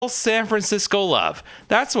San Francisco love.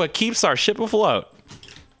 That's what keeps our ship afloat.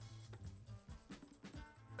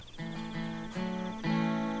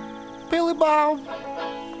 Billy Bob,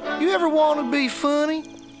 you ever want to be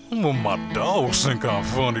funny? Well, my dogs think I'm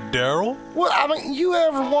funny, Daryl. Well, I mean, you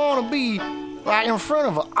ever want to be, like, in front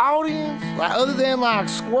of an audience? Like, other than, like,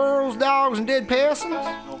 squirrels, dogs, and dead peasants?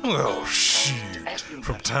 Oh, shit.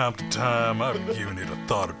 From time to time, I've given it a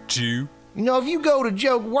thought or two. You know, if you go to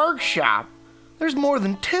Joke Workshop, there's more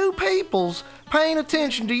than 2 peoples paying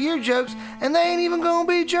attention to your jokes, and they ain't even gonna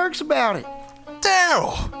be jerks about it.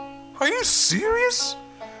 Daryl, are you serious?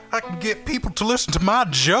 I can get people to listen to my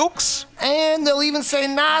jokes? And they'll even say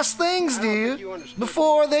nice things to you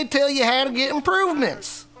before they tell you how to get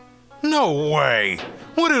improvements. No way.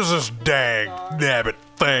 What is this dag-nabbit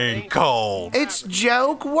thing called? It's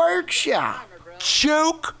Joke Workshop.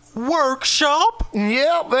 Joke Workshop?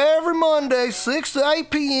 Yep, every Monday, 6 to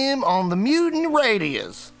 8 p.m. on the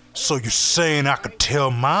MutinyRadio. So you're saying I could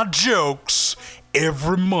tell my jokes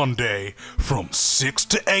every Monday from 6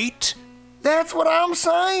 to 8? That's what I'm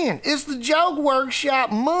saying. It's the Joke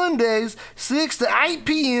Workshop Mondays, 6 to 8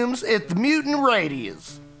 p.m. at the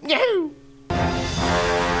MutinyRadio. Yahoo!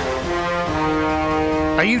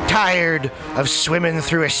 Are you tired of swimming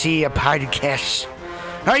through a sea of podcasts?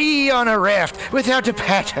 Are ye on a raft without a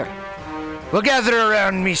paddle? Well, gather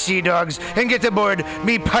around me, sea dogs, and get aboard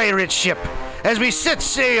me pirate ship as we set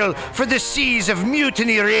sail for the seas of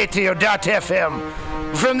MutinyRadio.fm.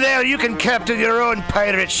 From there, you can captain your own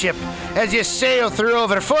pirate ship as you sail through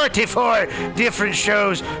over 44 different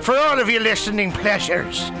shows for all of your listening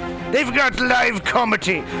pleasures. They've got live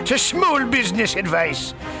comedy to small business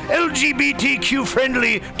advice, LGBTQ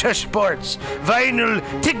friendly to sports, vinyl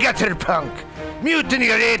to gutter punk.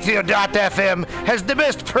 MutinyRadio.fm has the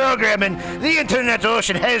best programming the internet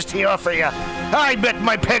ocean has to offer you. I bet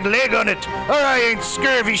my peg leg on it, or I ain't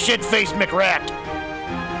scurvy shit-faced McRat.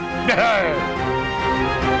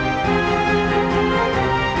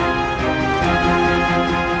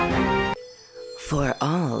 For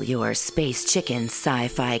all your space chicken,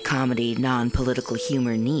 sci-fi, comedy, non-political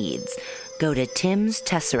humor needs, go to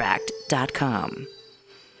timstesseract.com.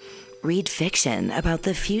 Read fiction about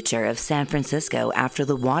the future of San Francisco after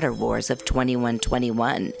the water wars of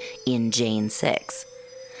 2121 in Jane 6.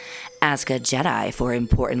 Ask a Jedi for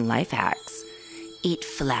important life hacks. Eat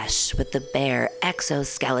flesh with the bare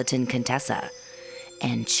exoskeleton Contessa.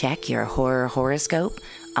 And check your horror horoscope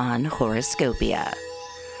on Horoscopia.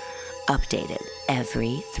 Updated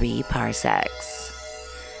every 3 parsecs.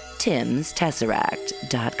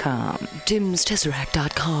 TimsTesseract.com.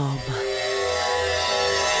 TimsTesseract.com.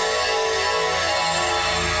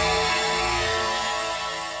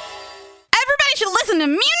 Listen to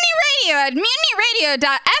Mutiny Radio at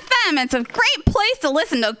MutinyRadio.fm. It's a great place to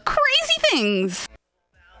listen to crazy things.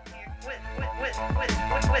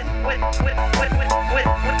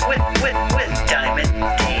 Diamond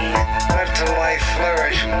King. Let the life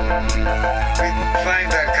flourish. We find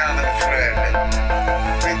that common thread.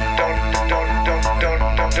 We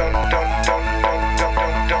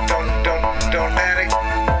don't panic.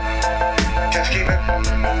 Just keep it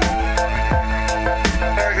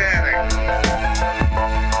organic.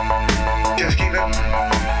 Just keep it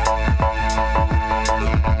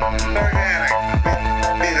organic.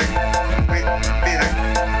 Be the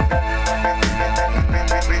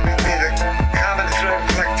common thread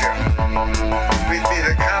collective. We'd be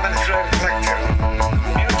the common thread collective.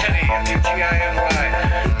 Mutiny, MUTINY.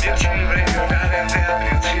 MutinyRadio.fm.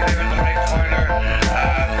 You'll see there in the right corner.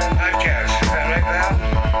 Podcast. Is that right, Val?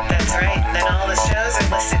 That's right. Then all the shows are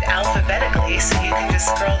listed alphabetically, so you can just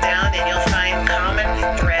scroll down and you'll find Common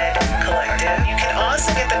Thread Collective. You can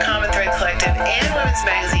also get the Common Thread Collective and Women's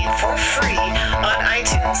Magazine for free on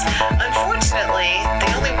iTunes. Unfortunately,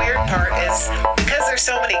 the only weird part is because there's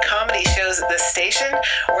so many comedy shows at this station,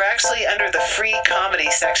 we're actually under the free comedy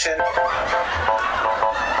section.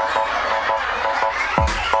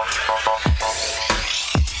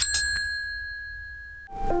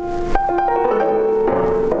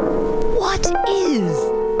 What is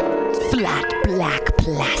flat black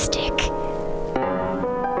plastic?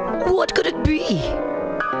 What could it be?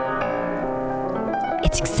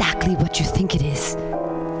 It's exactly what you think it is.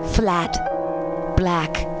 Flat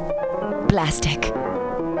black plastic.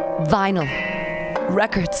 Vinyl.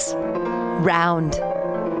 Records. Round.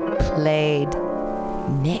 Played.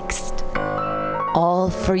 Mixed. All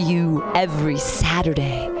for you every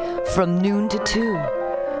Saturday from noon to 2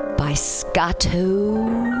 by Scotto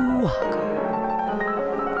Walker.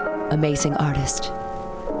 Amazing artist.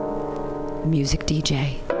 Music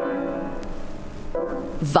DJ.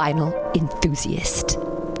 Vinyl enthusiast.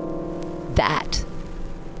 That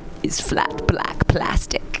is flat black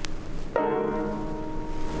plastic.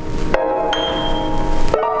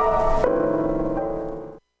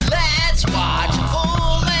 Let's watch a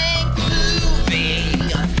full-length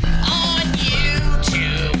movie on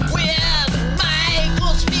YouTube with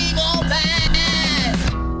Michael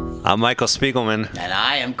Spiegelman. I'm Michael Spiegelman. And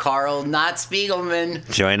I am Carl Not Spiegelman.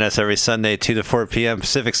 Join us every Sunday, 2 to 4 p.m.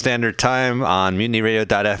 Pacific Standard Time on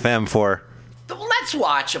MutinyRadio.fm for Let's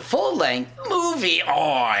watch a full-length movie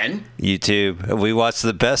on YouTube. We watch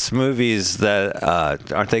the best movies that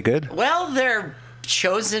aren't they good? Well, they're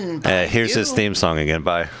chosen by Here's you. his theme song again.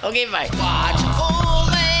 Bye. Okay, bye. Watch a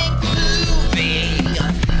full-length movie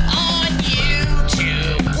on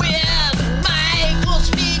YouTube with Michael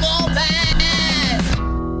Spiegelman.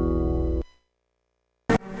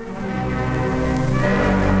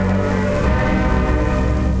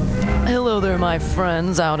 Hello there, my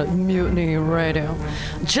friends out at Mutiny Radio.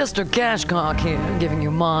 Chester Cashcock here, giving you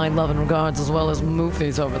my love and regards as well as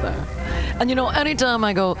Moofy's over there. And you know, anytime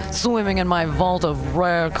I go swimming in my vault of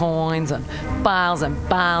rare coins and piles of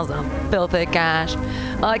filthy cash,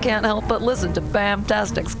 I can't help but listen to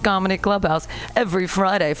Bamtastic's Comedy Clubhouse every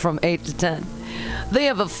Friday from 8 to 10. They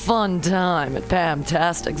have a fun time at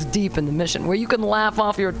Bamtastic's Deep in the Mission, where you can laugh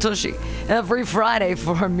off your tushy every Friday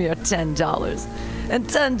for a mere $10. And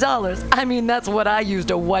 $10, I mean, that's what I use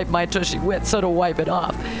to wipe my tushy with, so to wipe it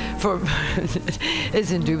off for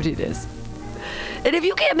it's indubitious. And if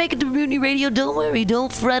you can't make it to Mutiny Radio, don't worry,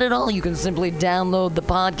 don't fret at all. You can simply download the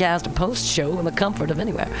podcast and post-show in the comfort of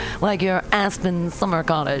anywhere, like your Aspen summer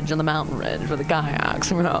cottage on the mountain ridge with the kayaks.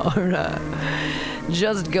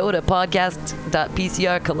 Just go to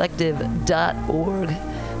podcast.pcrcollective.org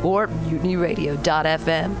or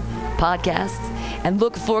mutinyradio.fm podcasts and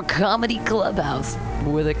look for Comedy Clubhouse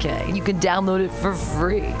with a K. You can download it for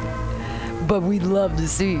free. But we'd love to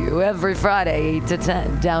see you every Friday, 8 to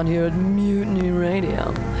 10, down here at Mutiny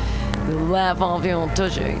Radio. Laugh off your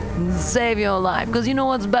tushy and save your life, because you know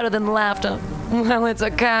what's better than laughter? Well, it's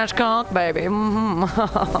a cash cock, baby.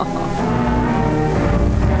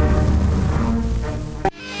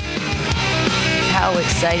 How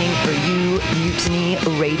exciting for you, Mutiny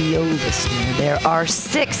Radio listener. There are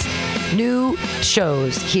 6 new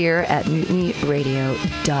shows here at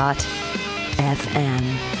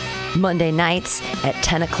MutinyRadio.fm. Monday nights at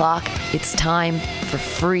 10 o'clock, it's time for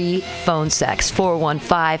Free Phone Sex.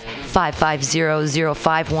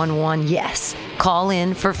 415-550-0511. Yes, call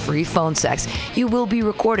in for Free Phone Sex. You will be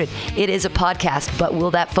recorded. It is a podcast, but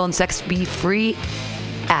will that phone sex be free?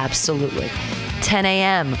 Absolutely. 10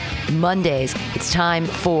 a.m. Mondays, it's time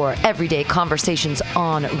for Everyday Conversations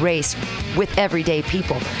on Race with Everyday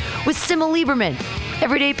People. With Sima Lieberman,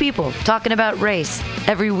 Everyday People, talking about race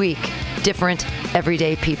every week. Different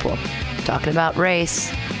everyday people talking about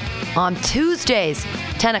race. On Tuesdays,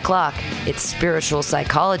 10 o'clock, it's Spiritual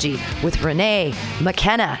Psychology with Renee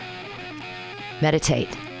McKenna.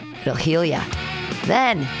 Meditate. It'll heal ya.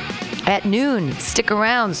 Then, at noon, stick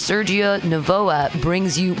around. Sergio Novoa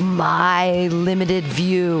brings you My Limited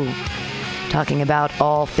View, talking about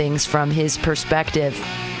all things from his perspective.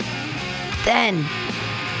 Then,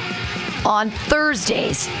 on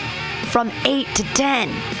Thursdays, from 8 to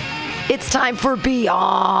 10, it's time for Beyond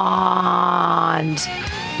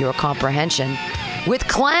Your Comprehension with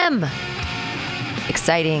Clem.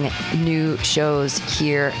 Exciting new shows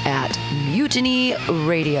here at Mutiny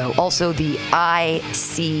Radio. Also, the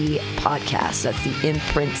IC podcast. That's the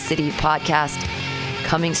Imprint City podcast.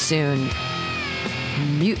 Coming soon.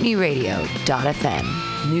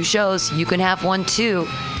 MutinyRadio.fm. New shows. You can have one too.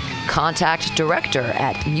 Contact director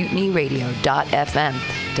at MutinyRadio.fm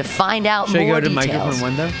to find out Should more I go to details. microphone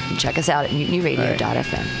window? And check us out at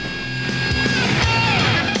MutinyRadio.fm.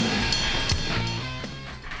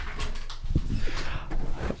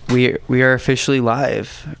 We are officially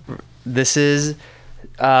live. This is,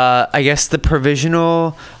 I guess, the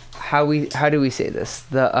provisional. How do we say this?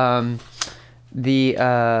 The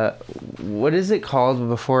what is it called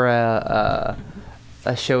before a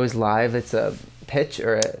show is live? It's a pitch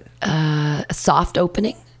or a soft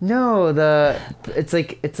opening. No, it's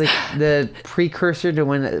like the precursor to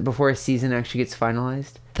when before a season actually gets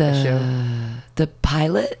finalized. The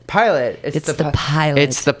pilot. It's the pilot.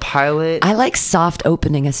 It's the pilot. I like soft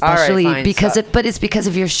opening, especially right, fine, because it's because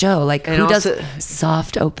of your show. Like, and who also, does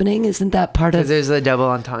soft opening? Isn't that part of? There's a double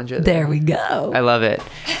entendre. There we go. I love it.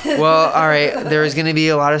 Well, all right. There's going to be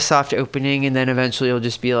a lot of soft opening, and then eventually it'll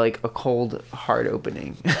just be like a cold, hard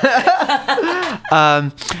opening.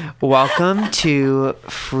 Welcome to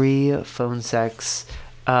Free Phone Sex,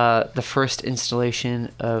 the first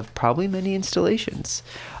installation of probably many installations.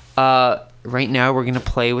 right now we're going to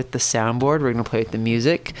play with the soundboard. We're going to play with the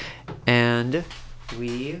music. And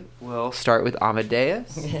we will start with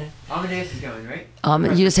Amadeus. Amadeus is going, right?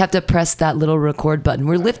 You just have to press that little record button.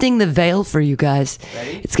 We're lifting the veil for you guys.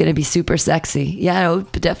 Ready? It's going to be super sexy. Yeah,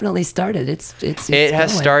 it definitely started. It has going.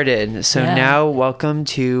 started. So Yeah. now welcome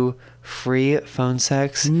to Free Phone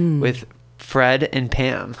Sex with Fred and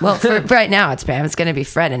Pam. Well, for right now it's Pam. It's going to be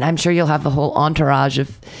Fred, and I'm sure you'll have the whole entourage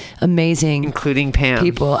of amazing, including Pam,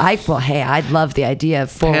 people. I'd love the idea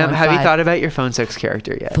of 415. Pam, have you thought about your phone sex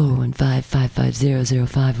character yet?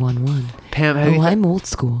 415-550-0511. Pam, I'm old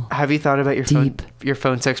school. Have you thought about your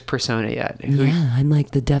phone sex persona yet? Yeah, I'm like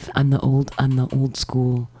I'm the old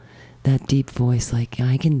school. That deep voice, like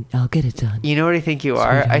I'll get it done. You know what I think you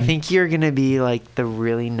are? Sweetheart. I think you're gonna be like the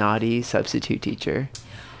really naughty substitute teacher.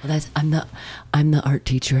 Well, I'm the art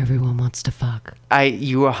teacher everyone wants to fuck.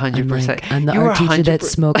 You 100%. I'm the art teacher that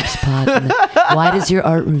smokes pot. Why does your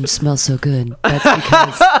art room smell so good? That's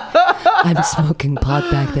because I'm smoking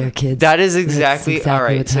pot back there, kids. That is exactly all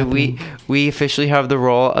right. what's So happening. we officially have the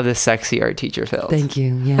role of the sexy art teacher filled. Thank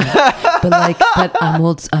you. Yeah, but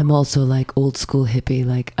I'm also like old school hippie.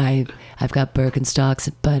 Like I've got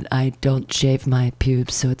Birkenstocks, but I don't shave my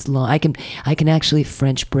pubes, so it's long. I can actually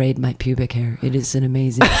French braid my pubic hair. It is an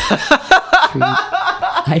amazing treat.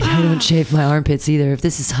 I don't shave my armpits either. If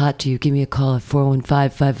this is hot to you, give me a call at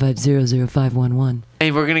 415-550-0511.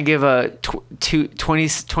 And we're gonna give a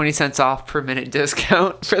 20 cents off per minute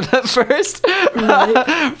discount for the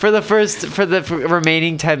first for the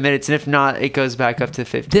remaining 10 minutes, and if not, it goes back up to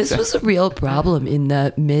 50. This was a real problem in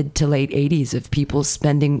the mid to late 80s of people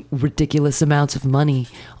spending ridiculous amounts of money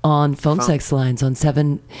on phone sex lines on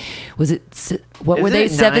 7. Was it what were they?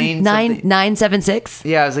 976?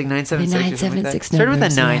 Yeah, it was like 976. 976 started with a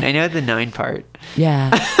 9. Yeah. I know the 9 part. Yeah,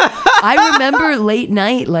 I remember late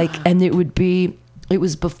night, and it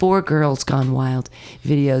was before Girls Gone Wild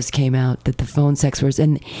videos came out that the phone sex was,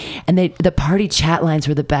 and the party chat lines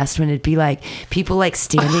were the best when it'd be like people like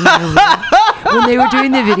standing in a room when they were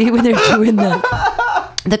doing the video, when they're doing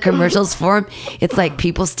the commercials for them. It's like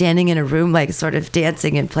people standing in a room, like sort of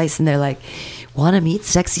dancing in place, and they're like, want to meet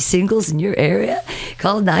sexy singles in your area?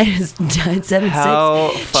 Call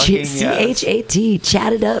 976 CHAT.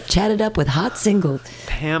 Chat it up with hot singles.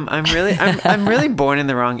 Pam, I'm really born in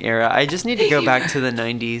the wrong era. I just need to go back to the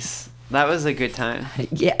 90s. That was a good time.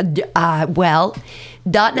 Yeah, well,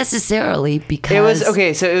 not necessarily, because it was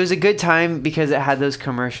okay. So it was a good time because it had those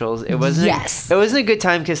commercials. It wasn't. Yes. It wasn't a good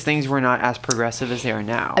time because things were not as progressive as they are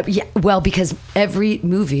now. Yeah, well, because every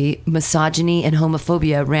movie, misogyny and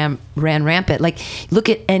homophobia ran rampant. Like, look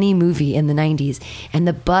at any movie in the 90s, and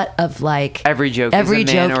the butt of like every joke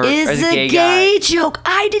is a gay joke.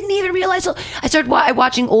 I didn't even realize. I started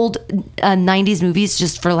watching old 90s movies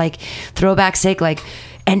just for like throwback's sake, like.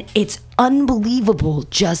 And it's unbelievable,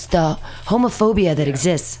 just the homophobia that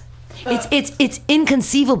exists. It's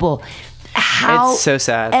inconceivable how it's so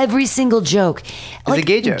sad. Every single joke, like a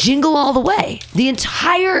gay joke. Jingle All the Way. The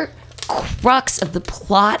entire crux of the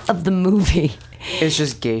plot of the movie is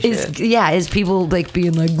just gay shit. Is people like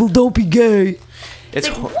being like, well, don't be gay. It's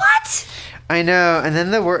like, what? I know. And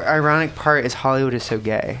then the ironic part is Hollywood is so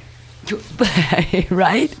gay.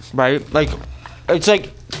 Right? Right? Like, it's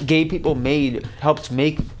like gay people helped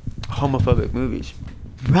make homophobic movies.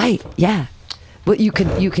 Right, yeah. Well, you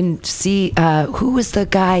can see who was the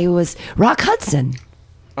guy who was Rock Hudson.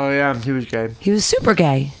 Oh yeah, he was gay. He was super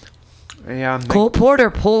gay. Yeah. Cole Porter,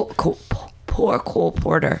 poor Cole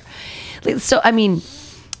Porter. So I mean,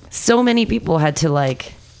 so many people had to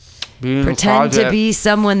like pretend to be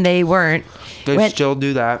someone they weren't. They still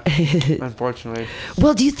do that, unfortunately.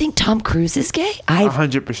 Well, do you think Tom Cruise is gay?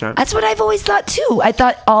 100%. That's what I've always thought too. I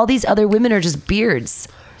thought all these other women are just beards.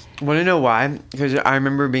 Want to know why? Because I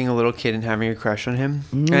remember being a little kid and having a crush on him,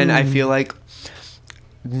 and I feel like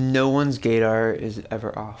no one's gaydar is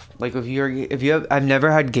ever off. Like I've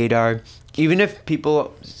never had gaydar. Even if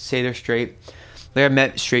people say they're straight, like I've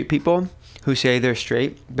met straight people who say they're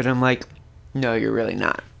straight, but I'm like, no, you're really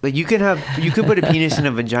not. Like you could put a penis in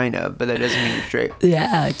a vagina, but that doesn't mean you're straight.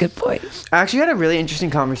 Yeah, good point. I actually had a really interesting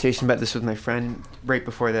conversation about this with my friend right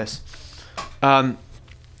before this.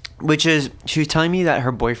 Which is, she was telling me that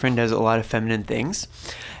her boyfriend does a lot of feminine things.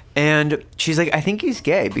 And she's like, I think he's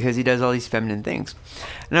gay because he does all these feminine things.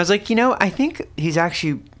 And I was like, I think he's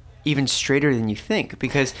actually even straighter than you think.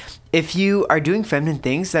 Because if you are doing feminine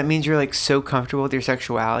things, that means you're like so comfortable with your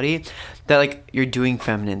sexuality that like you're doing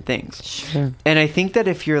feminine things. Sure. And I think that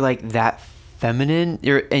if you're like that feminine,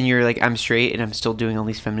 you're like, I'm straight and I'm still doing all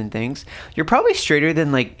these feminine things, you're probably straighter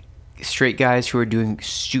than like straight guys who are doing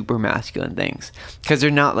super masculine things because they're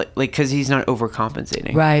not like because he's not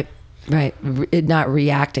overcompensating. Right. Right. Not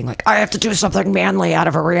reacting like, I have to do something manly out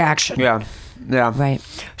of a reaction. Yeah. Yeah. Right.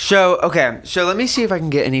 So, okay. So let me see if I can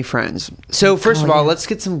get any friends. So first of all, let's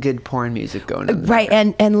get some good porn music going. Right.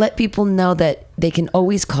 And let people know that they can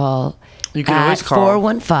always call. You can always call.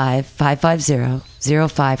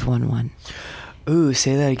 415-550-0511. Ooh,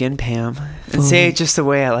 say that again, Pam. And say it just the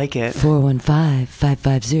way I like it.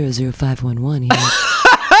 415-550-0511 here.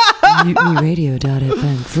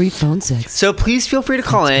 MutinyRadio.fm. Free phone sex. So please feel free to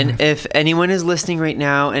call in if anyone is listening right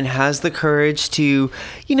now and has the courage to,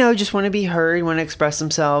 just want to be heard, want to express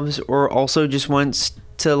themselves, or also just wants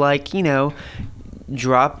to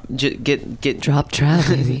drop trowel,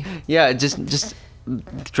 baby. Yeah, just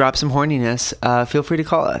drop some horniness. Feel free to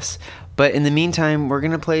call us. But in the meantime, we're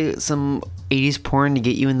gonna play some 80s porn to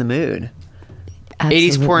get you in the mood. Absolutely.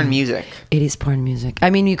 80s porn music. 80s porn music. I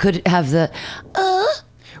mean, you could have the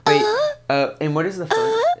Wait, and what is the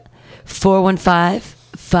phone?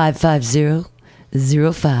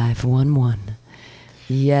 415-550-0511.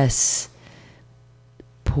 Yes.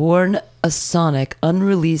 Porn-asonic,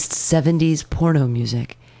 unreleased 70s porno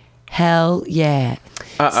music. Hell yeah.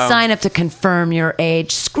 Sign up to confirm your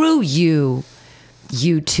age. Screw you,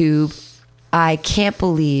 YouTube. I can't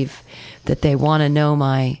believe that they want to know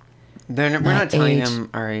my We're not telling them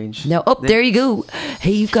our age. No. There you go.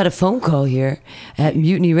 Hey, you've got a phone call here at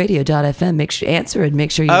MutinyRadio.fm. Make sure answer it.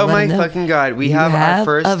 Make sure you. Oh let my them know. fucking god! We have our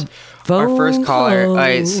first caller. All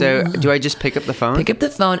right. So do I just pick up the phone? Pick up the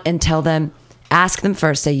phone and tell them. Ask them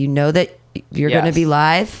first. Say that you're going to be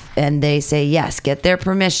live, and they say yes. Get their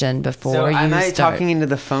permission before you start. Am I talking into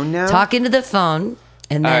the phone now? Talk into the phone,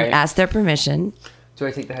 and then ask their permission. Do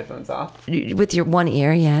I take the headphones off? With your one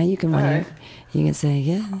ear, yeah. You can one ear. You can say,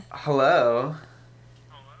 yeah. Hello.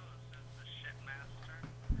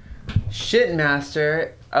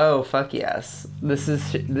 Shitmaster. Oh, fuck yes. This is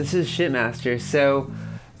Shitmaster. So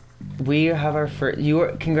we have our first.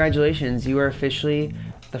 Congratulations. You are officially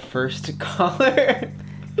the first caller.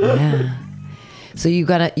 Yeah. So you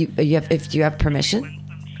have permission?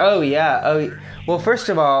 Oh yeah. Oh well. First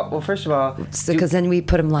of all. Because then we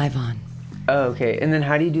put them live on. Oh, okay. And then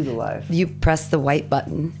how do you do the live? You press the white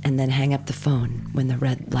button and then hang up the phone when the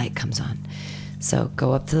red light comes on. So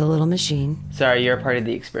go up to the little machine. Sorry, you're part of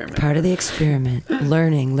the experiment. Part of the experiment.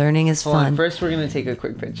 Learning is Hold fun. on. First, we're gonna take a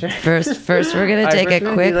quick picture. First, we're gonna take a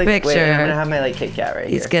quick picture. Wait, I'm gonna have my Kit Kat right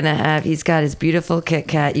here. He's got his beautiful Kit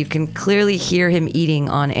Kat. You can clearly hear him eating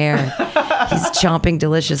on air. He's chomping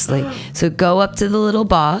deliciously. So go up to the little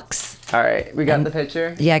box. All right, we got the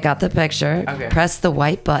picture. Yeah, I got the picture. Okay. Press the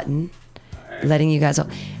white button. Letting you guys all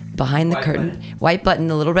behind the curtain. White button,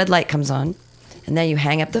 the little red light comes on, and then you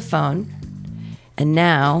hang up the phone, and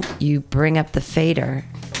now you bring up the fader.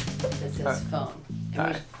 This is phone.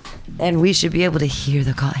 And we should be able to hear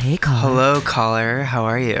the call. Hey, caller. Hello, caller. How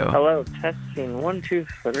are you? Hello, testing 1, 2,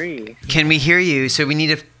 3. Can we hear you? So we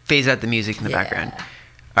need to phase out the music in the background.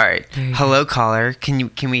 All right. Hello, caller.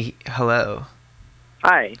 Can we? Hello.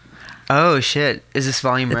 Hi. Oh shit! Is this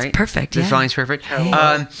volume right? It's perfect. This yeah. volume's perfect.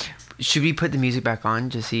 Hey. Should we put the music back on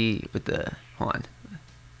to see with the... Hold on.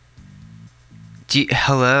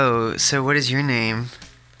 Hello. So what is your name?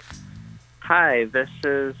 Hi, this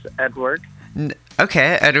is Edward.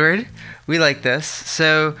 Okay, Edward. We like this.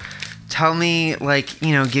 So tell me,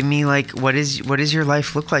 give me, what is your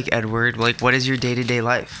life look like, Edward? What is your day-to-day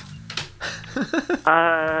life?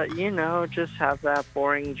 Just have that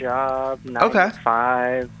boring job, 9 to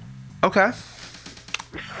 5. Okay.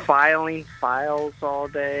 Filing files all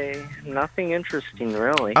day. Nothing interesting,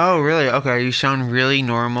 really. Oh, really? Okay, you sound really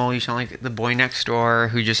normal. You sound like the boy next door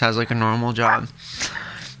who just has, a normal job.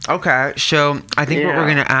 Okay, so I think what we're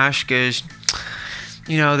going to ask is,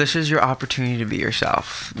 this is your opportunity to be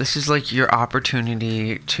yourself. This is, your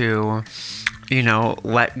opportunity to,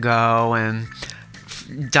 let go and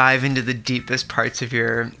dive into the deepest parts of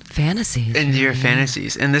your... fantasies. Into your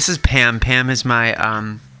fantasies. And this is Pam. Pam is my...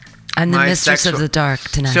 I'm the mistress of the dark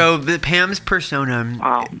tonight. So the Pam's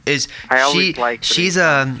persona is she's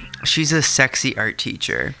a sexy art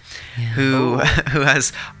teacher who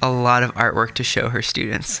has a lot of artwork to show her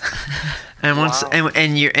students. And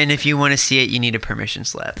and if you want to see it, you need a permission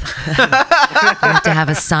slip. You have to have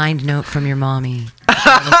a signed note from your mommy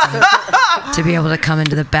to be able to come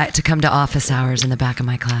to office hours in the back of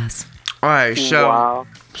my class. All right, so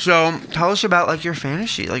tell us about your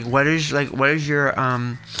fantasy. What is your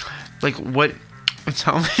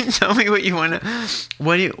tell me what you want to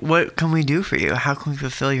what can we do for you? How can we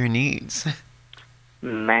fulfill your needs?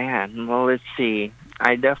 Man, well, let's see.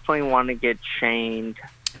 I definitely want to get chained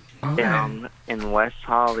down in West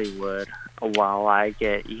Hollywood while I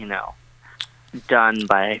get, done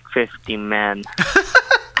by 50 men.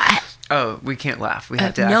 Oh, we can't laugh. We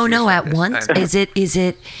have to. No, at focus. once. Is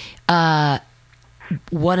it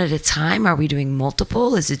one at a time? Are we doing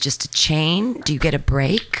multiple? Is it just a chain? Do you get a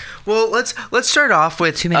break? Well, let's start off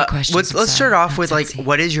with too many questions. Let's start off with like,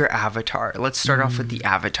 what is your avatar? Let's start off with the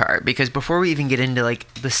avatar, because before we even get into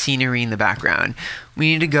like the scenery in the background,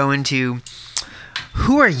 we need to go into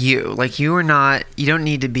who are you? Like, you don't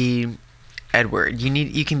need to be Edward.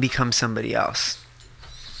 You can become somebody else.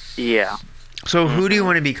 Yeah. So who do you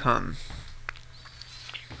want to become?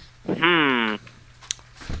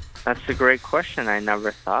 That's a great question. I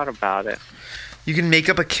never thought about it. You can make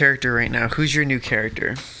up a character right now. Who's your new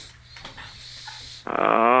character?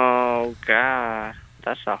 Oh, God.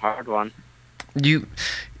 That's a hard one.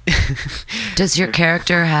 Does your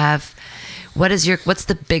character have... What's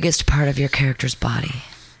the biggest part of your character's body?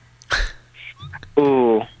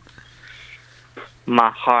 Ooh.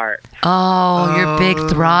 My heart. Oh, your big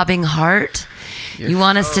throbbing heart? You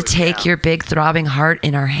want us to take your big throbbing heart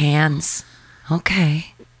in our hands?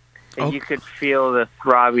 Okay. And you could feel the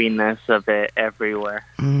throbbiness of it everywhere.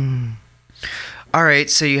 All right,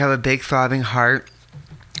 so you have a big throbbing heart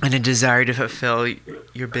and a desire to fulfill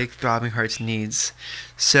your big throbbing heart's needs.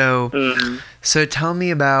 So tell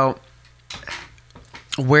me about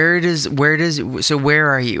where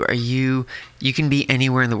are you? You can be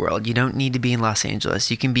anywhere in the world. You don't need to be in Los Angeles.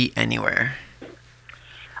 You can be anywhere.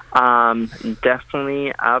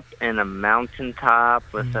 Definitely up in a mountaintop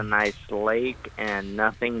with a nice lake and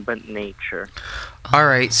nothing but nature. All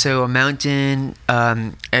right, so a mountain,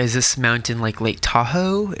 is this mountain like Lake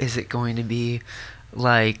Tahoe? Is it going to be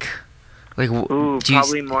like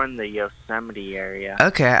probably more in the Yosemite area.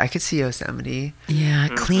 Okay, I could see Yosemite. Yeah,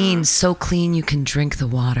 clean, so clean you can drink the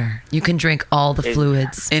water. You can drink all the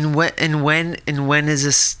fluids. And when is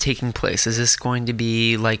this taking place? Is this going to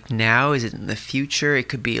be like now? Is it in the future? It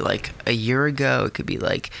could be like a year ago. It could be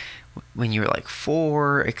like when you're like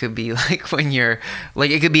 4. It could be like when you're like,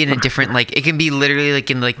 it could be in a different, like, it can be literally like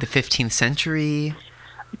in like the 15th century.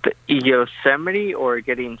 The Yosemite or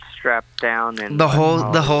getting strapped down in the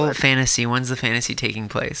whole fantasy. When's the fantasy taking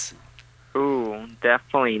place? Ooh,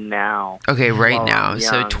 definitely now. Okay, right now.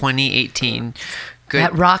 So 2018. Good.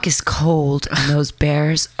 That rock is cold and those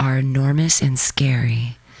bears are enormous and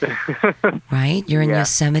scary. Right? You're in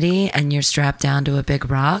Yosemite and you're strapped down to a big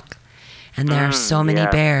rock and there are so many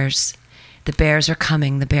bears. The bears are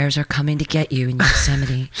coming. The bears are coming to get you in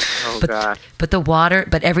Yosemite. God. But the water,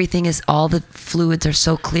 all the fluids are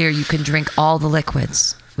so clear you can drink all the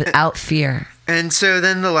liquids without fear. And so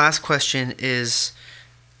then the last question is,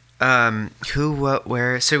 who, what,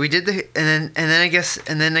 where. So we did and then I guess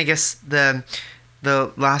the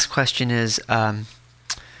last question is,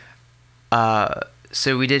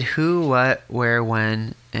 so we did who, what, where,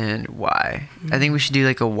 when, and why. I think we should do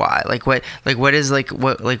like a why.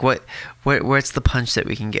 What's the punch that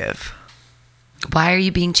we can give? Why are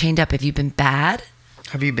you being chained up? Have you been bad?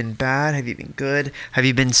 Have you been bad? Have you been good? Have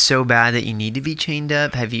you been so bad that you need to be chained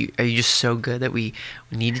up? Are you just so good that we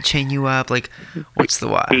need to chain you up? Like, what's the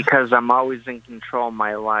why? Because I'm always in control of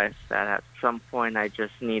my life, that at some point I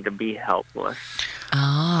just need to be helpless.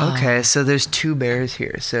 Oh. Okay, so there's 2 bears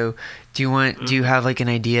here. So do you have like an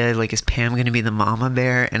idea? Like, is Pam going to be the mama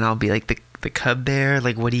bear and I'll be like the cub bear?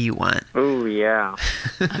 Like, what do you want? Oh, yeah.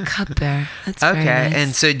 A cub bear. That's okay, very nice.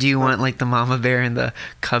 And so do you want like the mama bear and the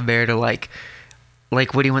cub bear to like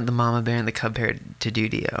what do you want the mama bear and the cub bear to do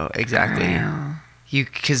to you exactly?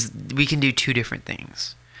 Because we can do 2 different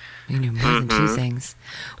things. We can do more than 2 things.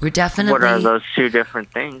 We're definitely. What are those 2 different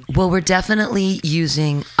things? Well, we're definitely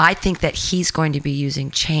using. I think that he's going to be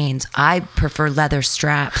using chains. I prefer leather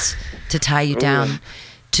straps to tie you down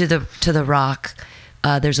to the rock.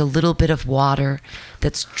 There's a little bit of water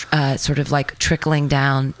that's sort of like trickling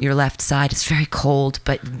down your left side. It's very cold,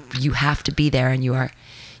 but you have to be there, and you are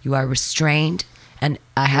restrained. And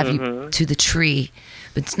I have you to the tree.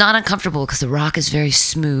 But it's not uncomfortable because the rock is very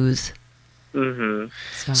smooth.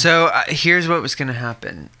 So here's what was going to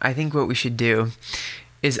happen. I think what we should do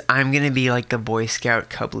is I'm going to be like the Boy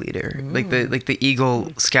Scout cub leader, like the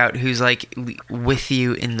Eagle Scout who's like with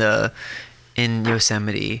you in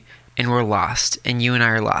Yosemite, and we're lost, and you and I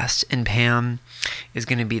are lost, and Pam is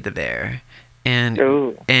going to be the bear, and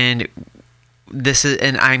I'm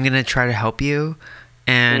going to try to help you.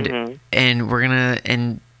 And we're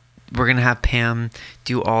gonna have Pam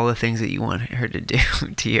do all the things that you want her to do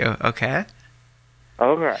to you. Okay.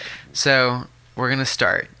 All right. So we're gonna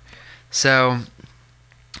start. So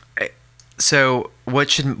what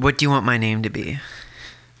do you want my name to be?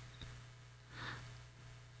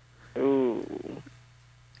 Ooh.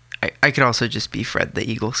 I could also just be Fred the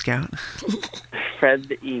Eagle Scout. Fred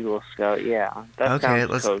the Eagle Scout. Yeah. That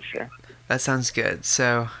sounds kosher. That sounds good.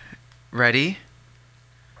 So, ready?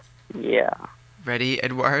 Yeah. Ready,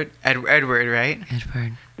 Edward? Edward, right?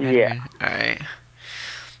 Edward. Yeah. All right.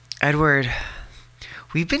 Edward,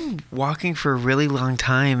 we've been walking for a really long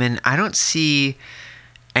time, and I don't see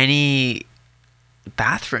any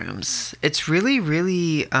bathrooms. It's really,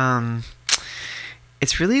 really,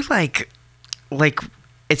 it's really like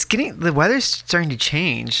it's getting, the weather's starting to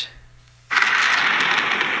change.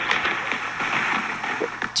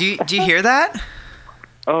 Do you hear that?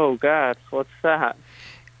 Oh God, what's that?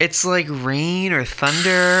 It's like rain or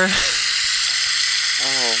thunder.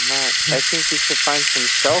 Oh man, I think we should find some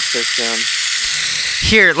shelter soon.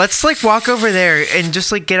 Here, let's like walk over there and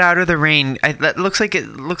just like get out of the rain. That looks like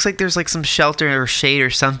there's like some shelter or shade or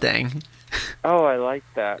something. Oh, I like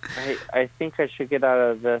that. I think I should get out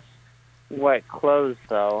of this wet clothes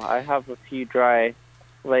though. I have a few dry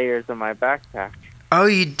layers in my backpack. Oh,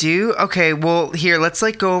 you do? Okay, well, here, let's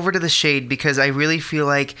like go over to the shade because I really feel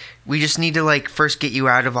like we just need to like first get you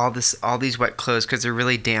out of all these wet clothes because they're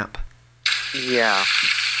really damp. Yeah,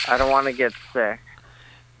 I don't want to get sick.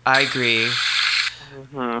 I agree.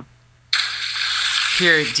 Mhm.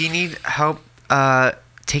 Here, do you need help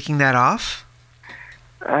taking that off?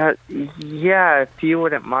 Yeah, if you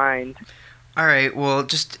wouldn't mind. All right, well,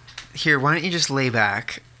 just here, why don't you just lay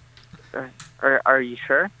back? Are you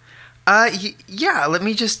sure? Yeah, let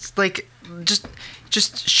me just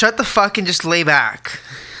shut the fuck and just lay back.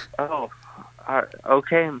 Oh,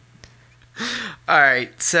 okay. All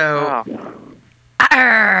right, so.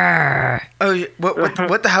 Oh,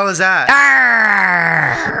 what the hell is that?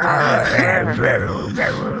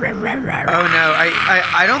 Oh no,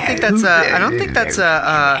 I don't think that's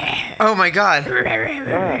oh my God.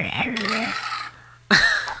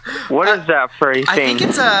 What is that furry thing? I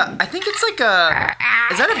think it's like a.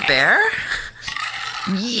 Is that a bear?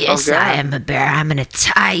 Yes, I am a bear. I'm going to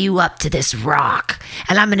tie you up to this rock,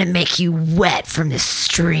 and I'm going to make you wet from the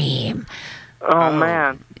stream. Oh,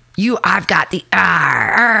 man. I've got the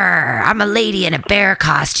I'm a lady in a bear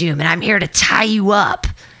costume, and I'm here to tie you up.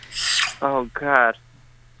 Oh, God.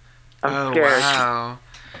 I'm scared. Wow.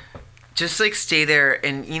 Just like stay there,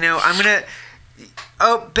 and I'm gonna.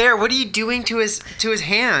 Oh, Bear, what are you doing to his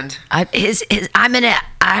hand? I'm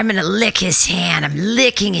gonna lick his hand. I'm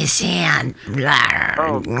licking his hand.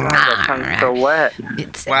 Oh God, that sounds so wet.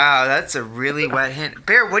 Wow, that's a really wet hand.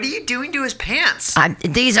 Bear, what are you doing to his pants? I'm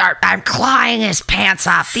clawing his pants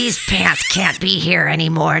off. These pants can't be here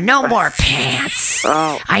anymore. No more pants.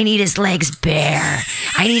 Oh. I need his legs bare.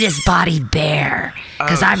 I need his body bare.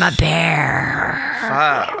 Because I'm a bear.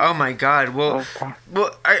 Fuck. Oh my God. Well,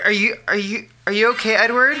 are you okay,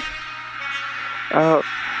 Edward? Oh,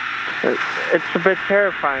 it's a bit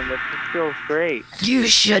terrifying, but it feels great. You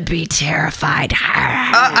should be terrified.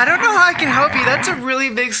 I don't know how I can help you. That's a really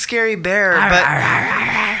big, scary bear.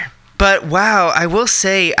 But wow, I will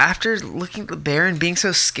say, after looking at the bear and being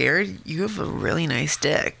so scared, you have a really nice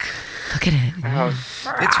dick. Look at it.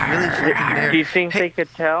 It's really freaking there. Do you think they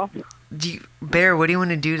could tell? Bear, what do you want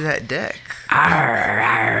to do to that dick?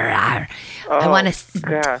 I want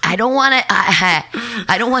to. I don't want to.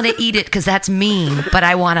 I don't want to eat it because that's mean. But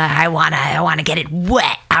I want to get it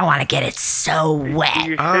wet. I want to get it so wet.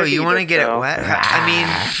 You want to get it wet? I mean,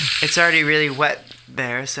 it's already really wet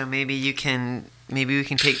there, so maybe we can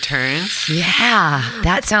take turns. Yeah,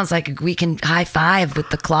 that sounds like we can high five with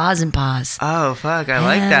the claws and paws. Oh fuck, I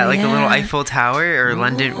like that. Like a little Eiffel Tower or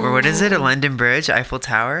London, or what is it? A London Bridge, Eiffel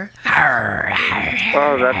Tower.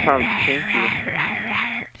 Oh, that sounds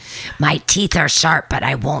kinky. My teeth are sharp, but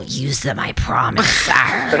I won't use them, I promise.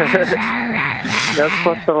 That's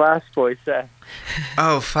what the last boy said.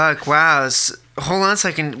 Oh, fuck. Wow. Hold on a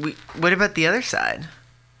second. What about the other side?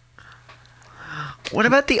 What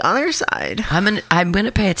about the other side? I'm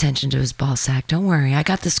gonna pay attention to his ball sack. Don't worry. I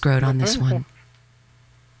got the scrot on this one.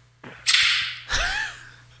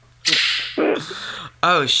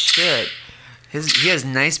 Oh, shit. He has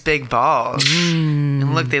nice big balls,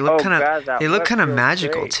 and look, they look kind of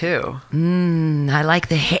magical great. too. I like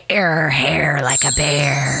the hair like a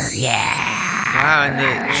bear. Yeah. Wow,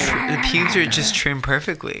 and the pubes are just trimmed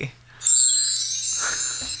perfectly.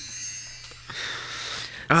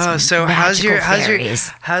 Oh, so how's your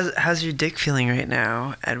dick feeling right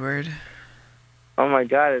now, Edward? Oh my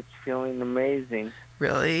God, it's feeling amazing.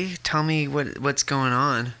 Really? Tell me what's going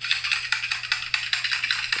on.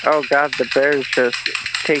 Oh God, the bear's just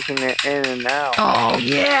taking it in and out. Oh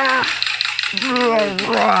yeah.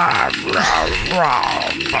 I've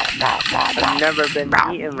never been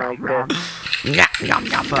eaten like this.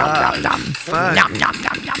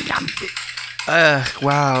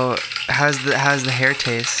 Wow. How's the hair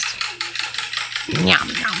taste?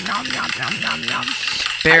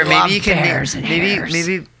 Bear, I maybe love you can bears and hares.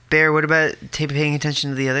 maybe Bear. What about paying attention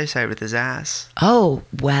to the other side with his ass? Oh,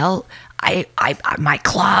 well, I my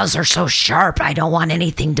claws are so sharp. I don't want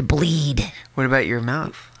anything to bleed. What about your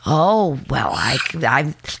mouth? Oh, well, I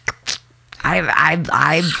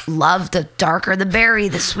love the darker the berry,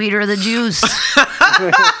 the sweeter the juice.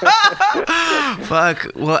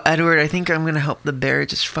 Fuck. Well, Edward, I think I'm gonna help the bear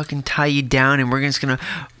just fucking tie you down, and we're just gonna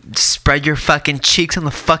spread your fucking cheeks on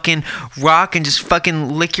the fucking rock and just fucking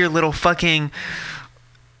lick your little fucking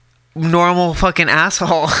normal fucking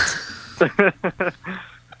asshole.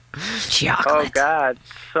 Chocolate. Oh God,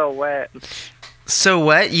 so wet. So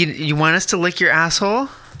what? You want us to lick your asshole?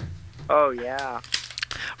 Oh yeah.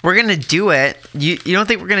 We're gonna do it. You don't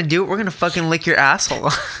think we're gonna do it? We're gonna fucking lick your asshole.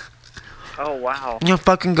 Oh wow. You know,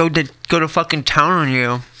 fucking go to fucking town on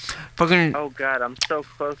you. Fucking. Oh God, I'm so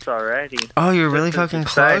close already. Oh, you're really This is fucking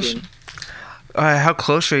close. exciting. How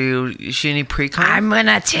close are you? Is she any pre-con? I'm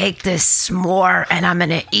gonna take this s'more and I'm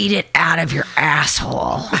gonna eat it out of your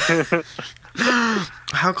asshole.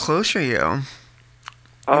 How close are you?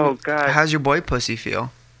 Oh God. How's your boy pussy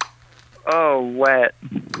feel? Oh, wet.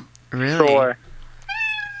 Really? Sore.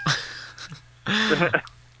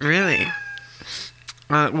 Really?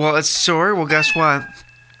 Well, it's sore. Well, guess what?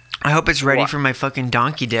 I hope it's ready What? for my fucking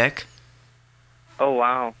donkey dick. Oh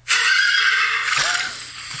wow.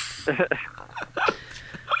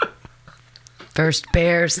 First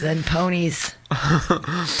bears, then ponies,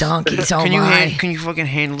 donkeys. Oh my! Can you fucking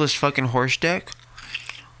handle this fucking horse dick?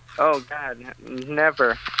 Oh God,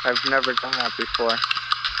 never. I've never done that before.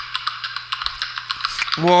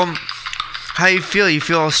 Well, how you feel? You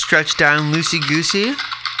feel all stretched out and loosey goosey?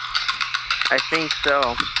 I think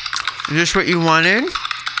so. Is this what you wanted?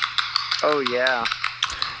 Oh yeah.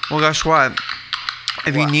 Well, guess what?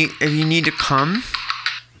 If you need to come,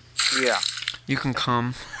 Yeah. you can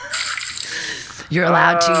come. You're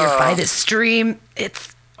allowed to. You're by Oh. the stream.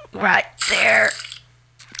 It's right there.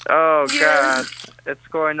 Oh Yes. God, it's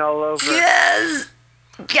going all over. Yes.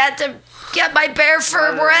 Get my bear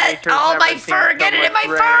fur Mother wet. Nature's All my never seen fur. so Get it in my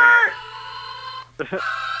much fur.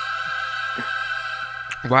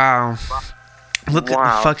 Wow. Look at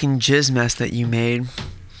Wow. the fucking jizz mess that you made.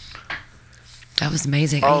 That was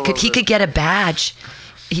amazing. All He of could get a badge.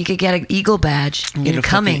 He could get an eagle badge. You get a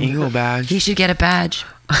Incoming. fucking eagle badge. He should get a badge.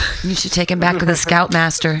 You should take him back to the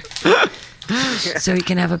scoutmaster so he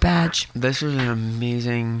can have a badge. This was an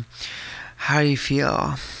amazing. How do you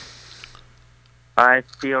feel? I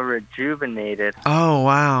feel rejuvenated. Oh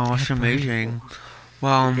wow, that's amazing.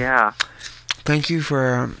 Well, Yeah. thank you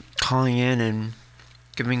for calling in and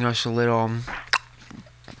giving us a little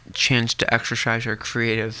chance to exercise our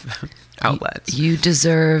creative outlets. You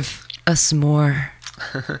deserve a s'more.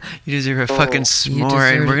 You deserve a fucking You s'more, and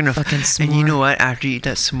deserve we're a gonna. fucking And you s'more. know what? After you eat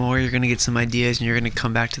that s'more, you're gonna get some ideas, and you're gonna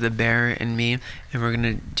come back to the bear and me, and we're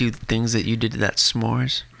gonna do the things that you did to that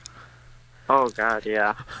s'mores. Oh God,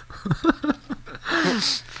 yeah.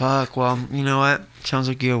 Fuck. Well, you know what? Sounds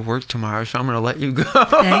like you have work tomorrow, so I'm gonna let you go.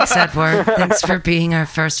 Thanks, Edward. Thanks for being our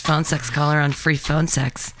first phone sex caller on Free Phone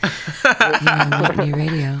Sex. On Mutiny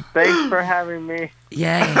Radio. Thanks for having me.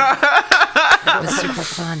 Yay. That was super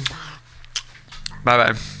fun.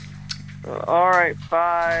 Bye bye. All right,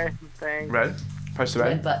 bye. Thanks. Red. Press the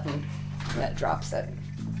Red button. That drops it.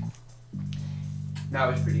 That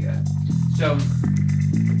was pretty good.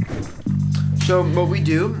 So what we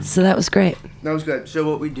do? So that was great. That was good. So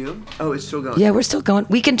what we do? Oh, it's still going. Yeah, we're still going.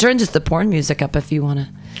 We can turn just the porn music up if you want to.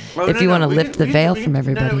 Oh, You want to lift the veil from No,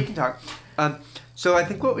 everybody. we can talk. So I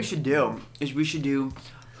think what we should do is we should do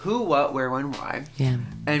who, what, where, when, why. Yeah.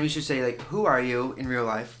 And we should say like, who are you in real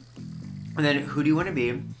life? And then who do you want to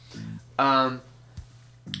be?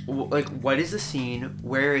 Like, what is the scene?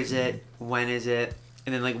 Where is it? When is it?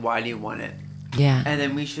 And then like, why do you want it? Yeah. And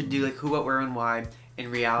then we should do like who, what, where, and why in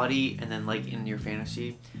reality, and then like in your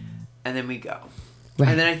fantasy, and then we go. Right.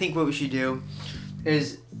 And then I think what we should do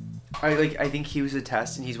is, I think he was a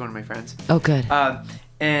test, and he's one of my friends. Oh, good.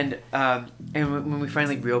 And when we find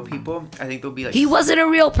like real people, I think they'll be like. He wasn't a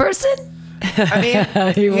real person? I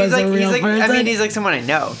mean, He was a real person? I mean, he's like someone I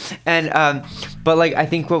know, and but like I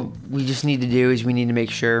think what we just need to do is we need to make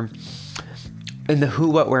sure. In the who,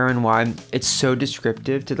 what, where, and why, it's so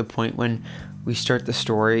descriptive to the point when we start the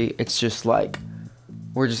story, it's just like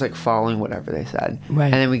we're just like following whatever they said, Right.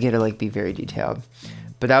 and then we get to like be very detailed.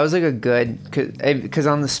 But that was like a good, because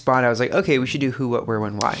on the spot I was like, okay, we should do who, what, where,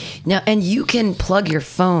 when, why. Now, and you can plug your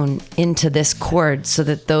phone into this cord so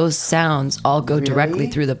that those sounds all go directly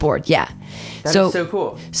Really? through the board. Yeah. That's so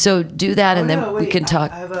cool. So do that, and Oh, then no, we wait, can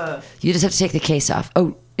talk. I have a. You just have to take the case off.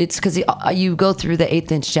 Oh, It's because you go through the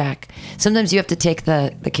 1/8" jack. Sometimes you have to take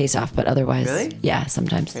the case off, but otherwise, Really? yeah,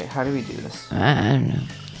 sometimes. Wait, how do we do this? I don't know.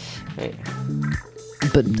 Wait.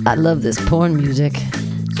 But I love this porn music.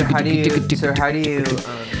 So how do you?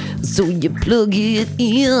 So you plug it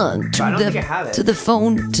in to the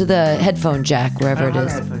phone, to the headphone jack, wherever it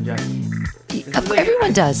is. Headphone jack.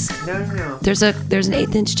 Everyone does. No. There's an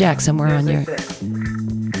 1/8" jack somewhere on your.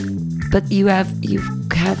 But you have.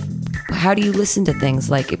 How do you listen to things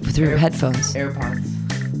like through headphones? AirPods.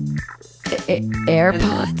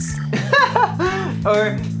 AirPods.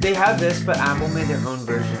 Or they have this, but Apple made their own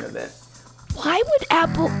version of it. Why would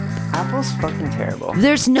Apple? Apple's fucking terrible.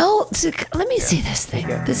 There's no. Let me see this thing.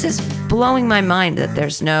 Okay. This is blowing my mind that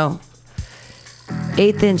there's no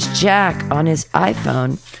 1/8" jack on his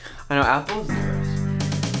iPhone. I know Apple's the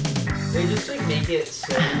worst. They just like make it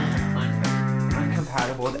so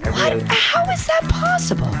uncompatible with every other. How is that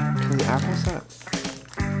possible? Because Apple sucks.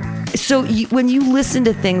 So when you listen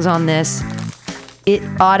to things on this, it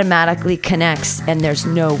automatically connects and there's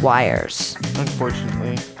no wires.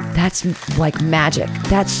 Unfortunately. That's like magic.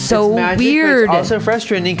 That's so It's magic, weird. But it's also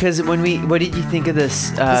frustrating because what did you think of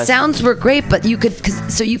this? The sounds were great, but you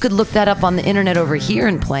could look that up on the internet over here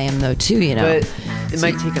and play them though too. You know. But it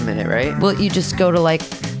might take a minute, right? Well, you just go to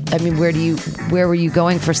where were you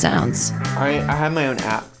going for sounds? I have my own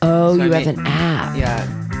app. Oh, so you have an app. Yeah.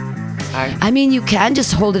 I mean, you can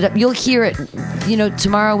just hold it up. You'll hear it. You know,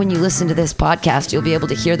 tomorrow when you listen to this podcast, you'll be able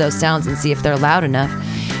to hear those sounds and see if they're loud enough.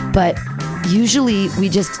 But usually we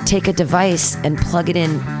just take a device and plug it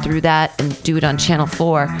in through that and do it on channel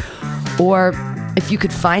 4. Or if you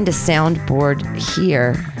could find a soundboard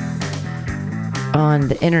here on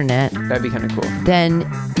the internet, that'd be kind of cool. Then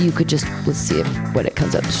you could just, let's see what it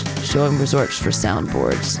comes up. Showing resorts for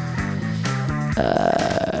soundboards.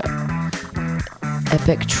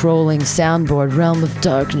 Epic trolling soundboard, realm of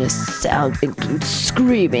darkness. Sound includes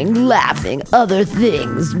screaming, laughing, other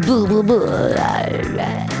things. Blah, blah, blah.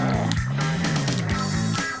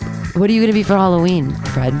 What are you going to be for Halloween,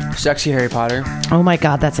 Fred? Sexy Harry Potter. Oh my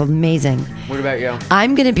God, that's amazing. What about you?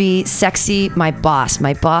 I'm going to be sexy my boss.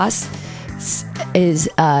 My boss is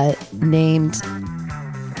named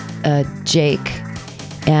Jake.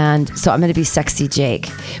 And so I'm going to be sexy Jake.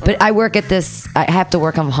 But I work at this, I have to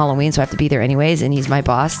work on Halloween, so I have to be there anyways, and he's my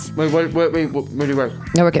boss. Wait, where do you work?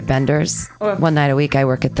 I work at Bender's. Okay. One night a week I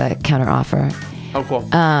work at the counter offer. Oh, cool.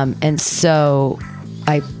 And so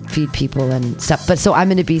I feed people and stuff. But so I'm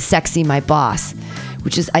going to be sexy my boss,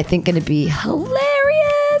 which is, I think, going to be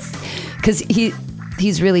hilarious. Because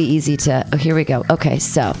he's really easy to, oh, here we go. Okay,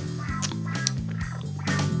 so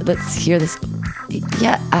let's hear this.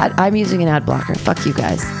 Yeah, I'm using an ad blocker. Fuck you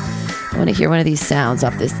guys. I want to hear one of these sounds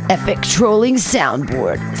off this epic trolling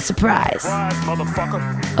soundboard. Surprise. Motherfucker.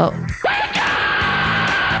 Oh.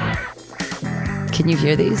 Can you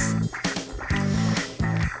hear these?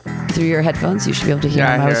 Through your headphones? You should be able to hear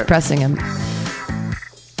them. I was pressing them. Hey,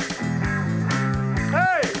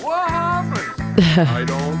 what happened? I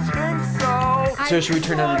don't think so. So should we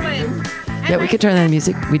turn on the music? Yeah, we could turn on the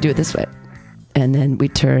music. We do it this way. And then we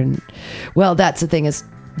turn. Well, that's the thing is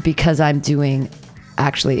because I'm doing.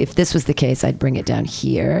 Actually, if this was the case, I'd bring it down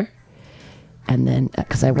here, and then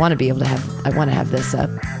because I want to be able to have. I want to have this up.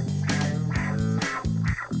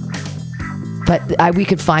 But we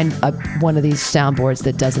could find one of these soundboards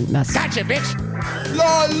that doesn't mess. Gotcha, bitch.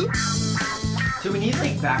 LOL. So we need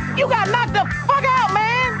like background. You got knocked the fuck out,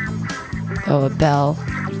 man. Oh, a bell.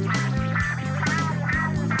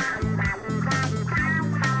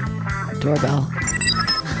 Doorbell.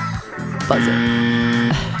 Buzzer.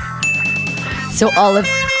 So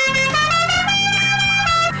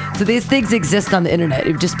these things exist on the internet.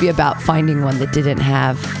 It would just be about finding one that didn't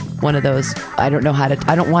have one of those. I don't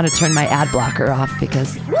want to turn my ad blocker off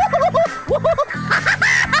because.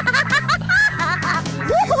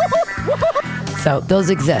 So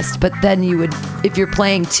those exist. But then you would, if you're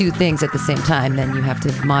playing two things at the same time, then you have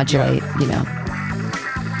to modulate, you know.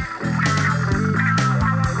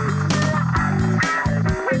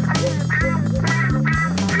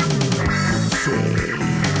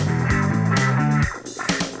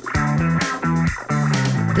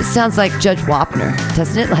 This sounds like Judge Wapner,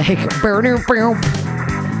 doesn't it? Like, burner, boom.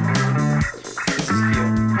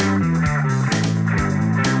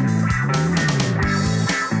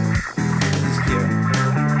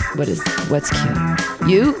 What's cute?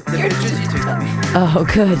 You? Oh,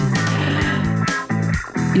 good.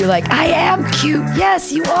 You're like, I am cute.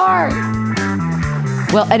 Yes, you are.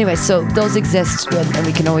 Well, anyway, so those exist, and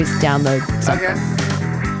we can always download something. Okay.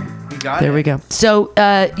 We got There it. we go. So,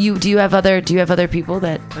 do you have other people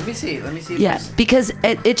that? Let me see. Let me see. Yeah, because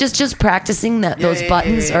it just practicing those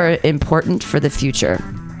buttons are important for the future.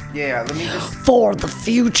 Yeah, let me just. For the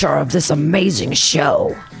future of this amazing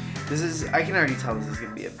show. I can already tell this is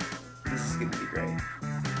gonna be great.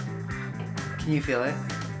 Can you feel it?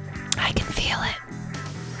 I can feel it.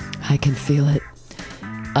 I can feel it.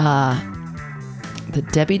 The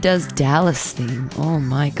Debbie Does Dallas theme. Oh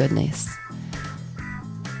my goodness.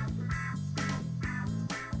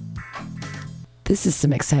 This is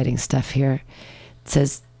some exciting stuff here. It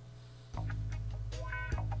says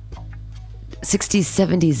 60s,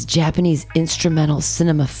 70s Japanese instrumental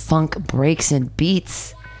cinema funk breaks and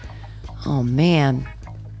beats. Oh man.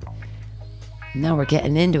 Now we're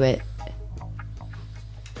getting into it.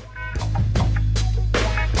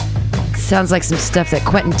 Sounds like some stuff that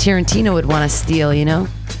Quentin Tarantino would want to steal, you know?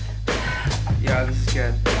 Yeah, this is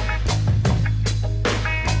good.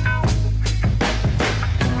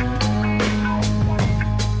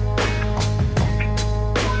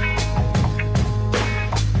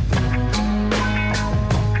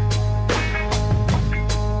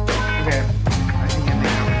 Okay, I think I may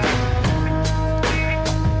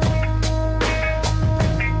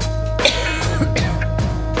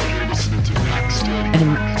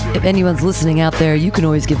And if anyone's listening out there, you can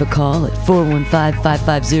always give a call at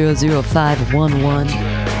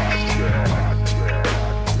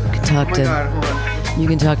 415-550-0511. You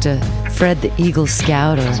can talk to Fred the Eagle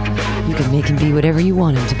Scout, or you can make him be whatever you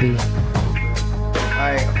want him to be.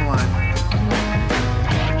 Alright, hold on.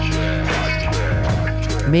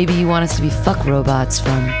 Maybe you want us to be fuck robots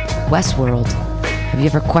from Westworld. Have you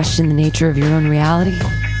ever questioned the nature of your own reality?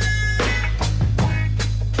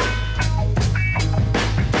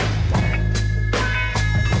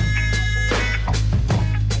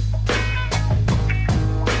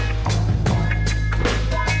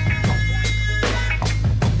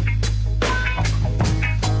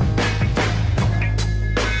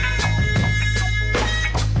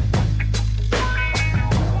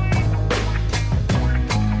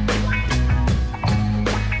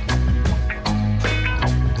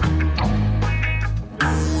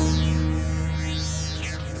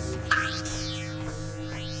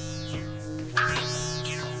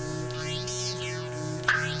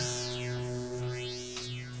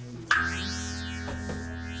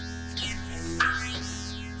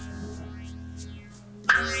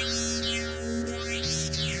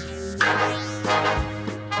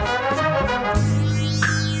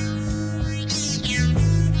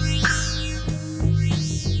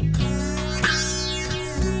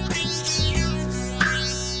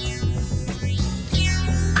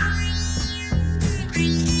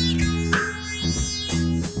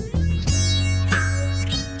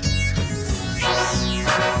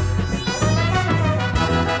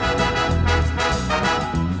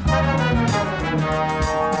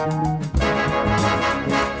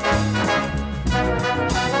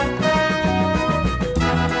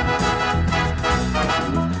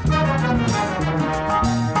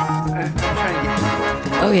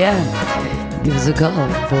 Oh yeah, give us a call,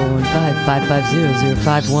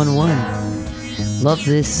 415-550-0511. Love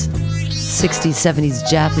this 60s, 70s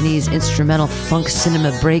Japanese instrumental funk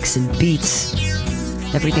cinema breaks and beats.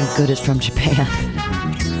 Everything good is from Japan.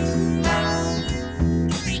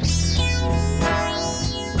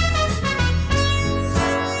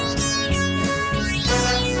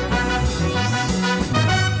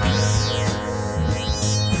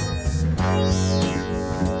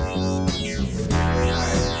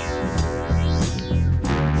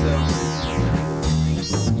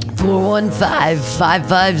 Four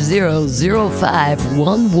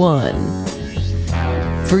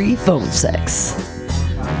 415-550-0511. Free phone sex.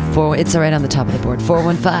 It's right on the top of the board.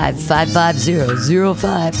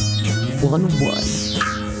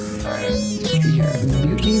 415-550-0511. Here at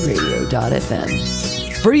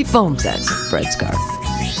MutinyRadio.fm. Free phone sex. Fred Scarf.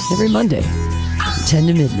 Every Monday, from 10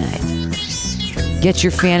 to midnight. Get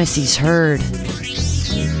your fantasies heard.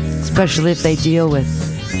 Especially if they deal with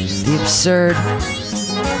the absurd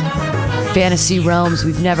fantasy realms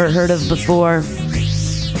we've never heard of before.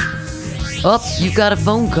 Oh, you've got a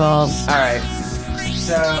phone call. Alright.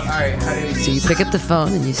 Alright, how do we... So you pick up the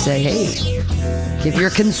phone and you say, hey, give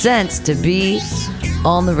your consent to be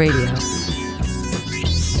on the radio.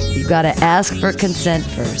 You've got to ask for consent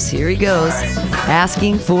first. Here he goes.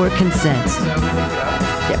 Asking for consent.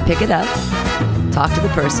 Yeah, pick it up. Talk to the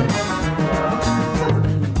person.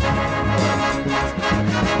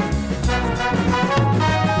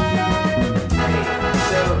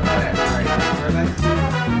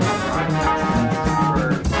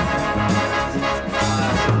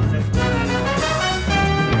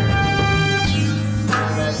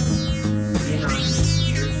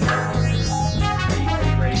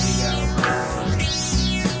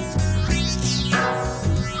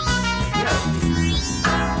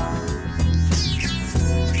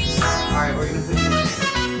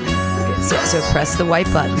 So press the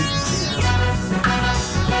white button.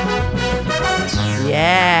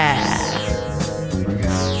 Yeah.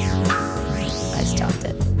 I stopped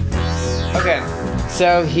it. Okay.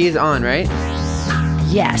 So he's on, right?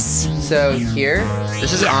 Yes. So here,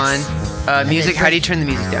 this is Yes. on. Music. How do you turn the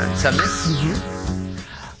music down? Submit.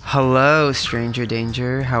 Hello, stranger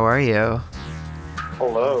danger. How are you?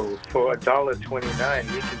 Hello. For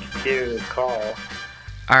 $1.29, you can hear this call.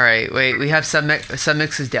 All right. Wait. We have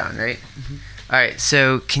submix is down, right? All right.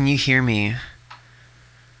 So can you hear me?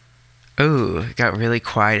 Oh, it got really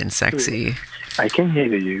quiet and sexy. I can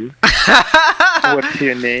hear you. What's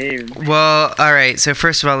your name? Well, all right. So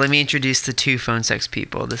first of all, let me introduce the two phone sex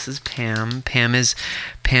people. This is Pam. Pam is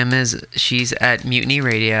she's at Mutiny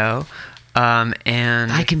Radio,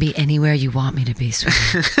 and I can be anywhere you want me to be,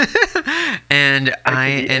 sweetie. and I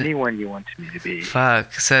can be anyone you want me to be.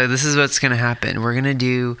 Fuck. So this is what's gonna happen. We're gonna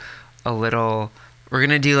do a little. We're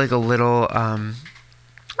gonna do like a little.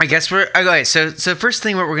 I guess we're okay. So first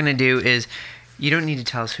thing, what we're gonna do is. You don't need to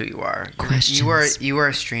tell us who you are. Questions. You are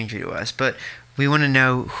a stranger to us, but we want to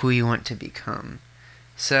know who you want to become.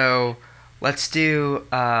 So let's do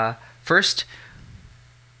first.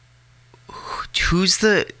 Who's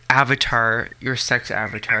the avatar, your sex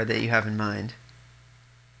avatar that you have in mind?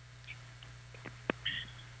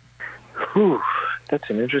 Whew, that's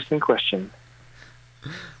an interesting question.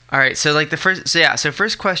 All right, so like so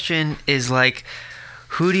first question is like,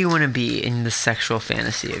 who do you want to be in the sexual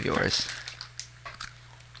fantasy of yours?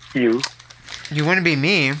 You. You want to be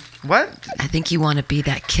me? What? I think you want to be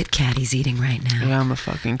that Kit Kat he's eating right now. Yeah, I'm a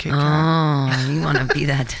fucking Kit Kat. Oh, you want to be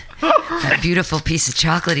that beautiful piece of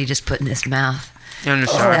chocolate he just put in his mouth. You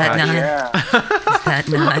understand? Is that not? Yeah. Is that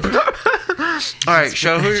not? All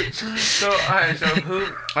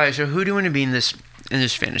right, so who do you want to be in this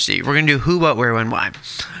fantasy? We're gonna do who, what, where, when, why.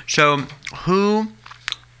 So who,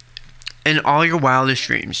 in all your wildest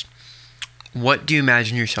dreams, what do you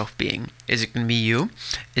imagine yourself being? Is it going to be you?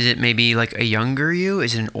 Is it maybe like a younger you?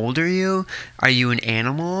 Is it an older you? Are you an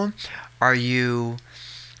animal? Are you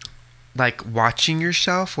like watching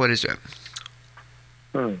yourself? What is it?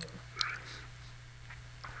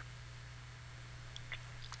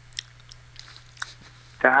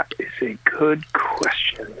 That is a good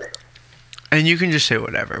question. And you can just say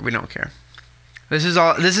whatever. We don't care. This is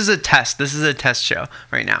a test. This is a test show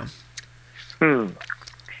right now.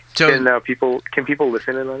 So can people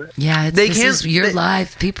listen in on it? Yeah, you're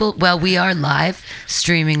live. People, well, we are live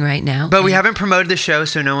streaming right now. But we haven't promoted the show,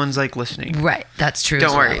 so no one's like listening. Right, that's true.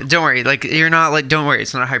 Don't worry. Like you're not like. Don't worry.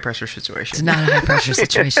 It's not a high pressure situation. It's not a high pressure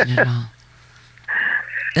situation at all.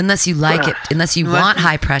 Unless you like it. Unless you want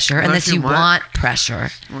high pressure. Unless you want pressure.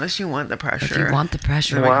 Unless you want the pressure. If you want the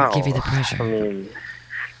pressure, wow. I can give you the pressure.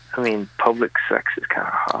 I mean, public sex is kind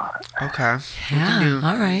of hot. Okay. Yeah.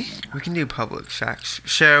 All right. We can do public sex.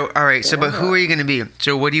 So, all right. So, but who are you going to be?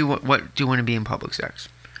 So, what do you want to be in public sex?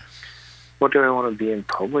 What do I want to be in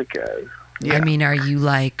public as? Yeah. I mean, are you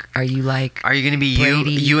like? Are you going to be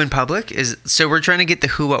Brady? you in public? So we're trying to get the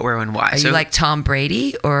who, what, where, and why. Are you like Tom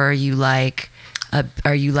Brady, or are you like a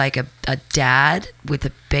dad with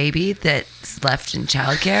a baby that's left in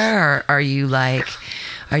childcare, or are you like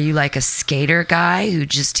a skater guy who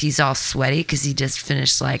he's all sweaty because he just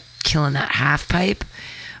finished like killing that half pipe,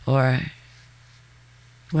 or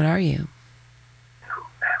what are you?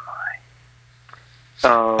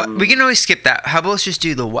 We can always skip that. How about let's just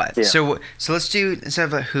do the what? Yeah. So let's do, instead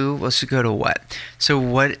of a who, let's go to what. So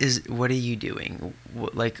what are you doing?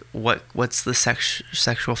 What's the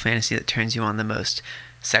sexual fantasy that turns you on the most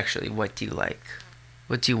sexually? What do you like?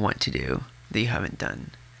 What do you want to do that you haven't done?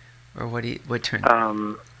 Or what turns you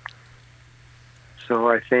on? So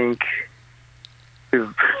I think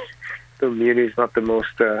the Muni's not the most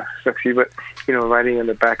sexy, but riding on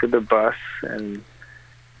the back of the bus and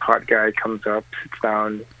hot guy comes up, sits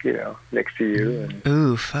down, next to you. And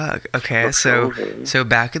ooh, fuck. Okay, so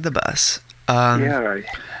back of the bus. Yeah.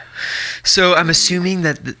 So I'm assuming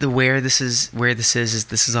that where this is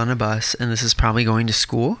on a bus, and this is probably going to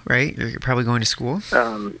school, right? You're probably going to school.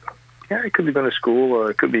 Yeah, it could be going to school, or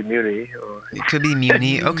it could be Muni. It could be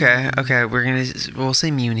Muni. Okay. We'll say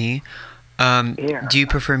Muni. Yeah. Do you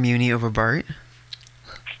prefer Muni over BART?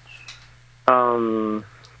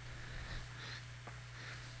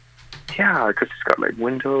 Yeah, because it's got like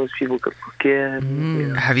windows, people could look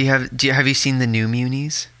in. Have you seen the new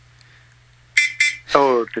Munis?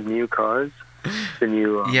 Oh, the new cars, the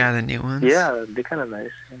new. The new ones. Yeah, they're kind of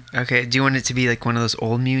nice. Yeah. Okay, do you want it to be like one of those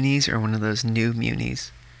old Munis or one of those new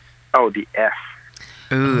Munis? Oh, the F.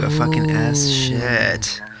 Ooh, a fucking S.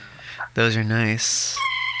 Shit. Those are nice.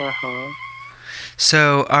 Uh-huh.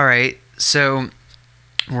 So, all right. So,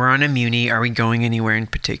 we're on a Muni. Are we going anywhere in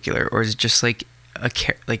particular, or is it just like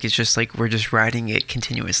it's just like we're just riding it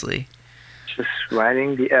continuously? Just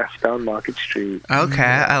riding the F down Market Street. Okay,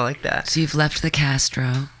 I like that. So you've left the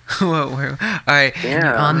Castro. All right. And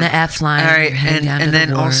you're on the F line. All right, and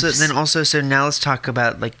then also, so now let's talk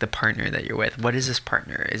about like the partner that you're with. What is this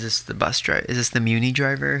partner? Is this the bus driver? Is this the Muni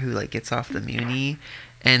driver who like gets off the Muni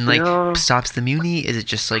and like stops the Muni? Is it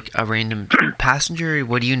just like a random passenger?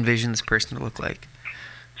 What do you envision this person to look like?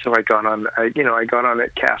 So I got on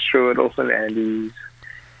at Castro at Oakland Andes,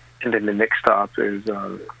 and then the next stop is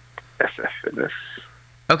SF Fitness.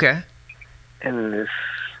 Okay. And this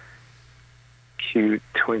cute,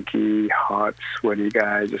 twinky, hot, sweaty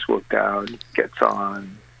guy just walked out, gets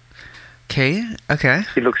on. Okay.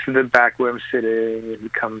 He looks to the back where I'm sitting, and he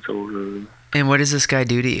comes over. And what does this guy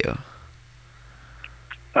do to you?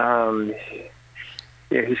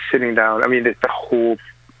 Yeah, he's sitting down. I mean, the whole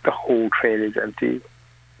train is empty,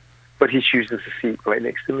 but he chooses a seat right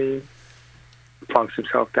next to me, plunks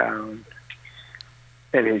himself down,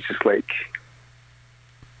 and he's just like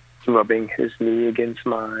rubbing his knee against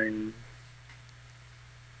mine.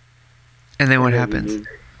 And then what happens?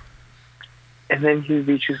 And then he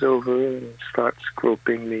reaches over and starts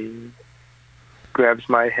groping me, grabs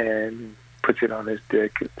my hand, puts it on his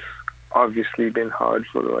dick. It's obviously been hard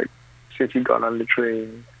for since he got on the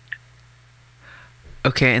train.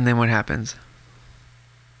 Okay, and then what happens?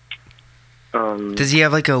 Does he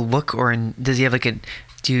have like a look, or does he have like a?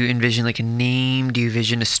 Do you envision like a name? Do you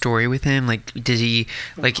envision a story with him? Like, does he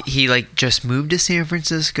just moved to San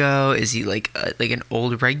Francisco? Is he like an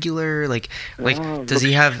old regular? Does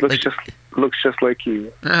he have looks just like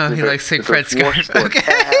you? Oh, he likes like Fred Scarf. Okay.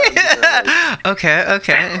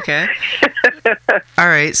 All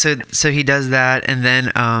right, so he does that, and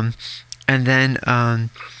then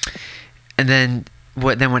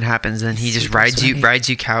what happens? Then he just rides you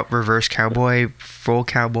reverse cowboy, full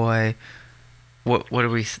cowboy. What are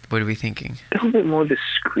we thinking? A little bit more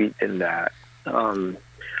discreet than that. But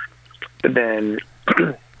then,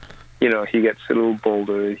 he gets a little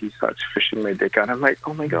bolder. He starts fishing my dick out. I'm like,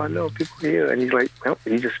 oh my god, no, people are here. And he's like, no,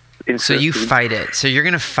 he just. So you fight it. So you're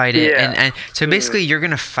gonna fight it, Yeah. and so basically you're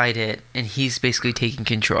gonna fight it, and he's basically taking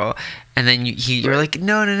control. And then you're like,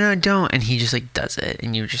 no, don't. And he just like does it,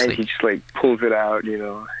 and you just he just like pulls it out,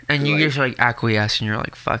 And you just like acquiesce, and you're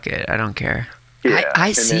like, fuck it, I don't care. Yeah,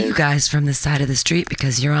 I see you guys from the side of the street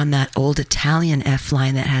because you're on that old Italian F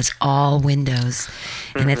line that has all windows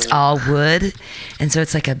and it's all wood. And so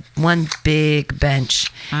it's like one big bench.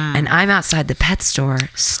 And I'm outside the pet store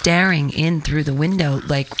staring in through the window,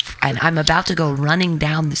 and I'm about to go running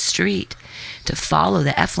down the street to follow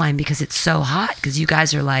the F line because it's so hot because you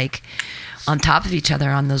guys are like on top of each other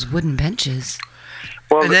on those wooden benches.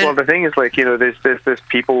 Well, the thing is, there's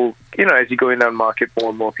people, as you go in down Market, more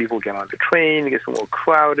and more people get on the train. It gets more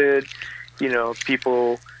crowded. Some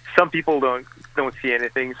people don't see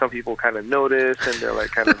anything. Some people kind of notice, and they're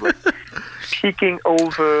like kind of like peeking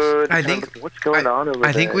over. I think what's going on over there?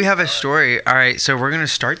 I think we have a story. All right, so we're gonna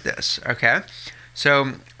start this. Okay,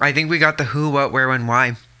 so I think we got the who, what, where, when,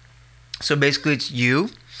 why. So basically, it's you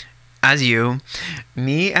as you,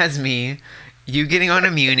 me as me. You getting on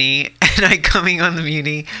a Muni, and I coming on the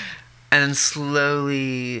Muni, and then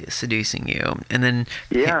slowly seducing you. And then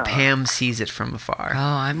Pam sees it from afar. Oh,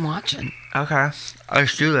 I'm watching. Okay,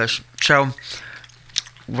 let's do this. So,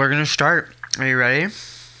 we're going to start. Are you ready?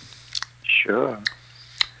 Sure.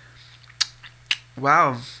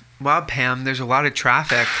 Wow, Pam, there's a lot of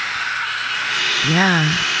traffic. Yeah.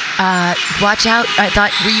 Watch out. I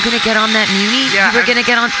thought, were you going to get on that Muni? Yeah, you were going to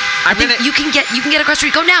get on. I think you can get across the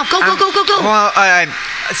street. Go now. Go. Well,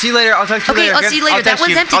 see you later. I'll talk to you later. Okay, I'll see you later. That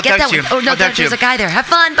one's empty. Get that one. Oh, no, there's a guy there. Have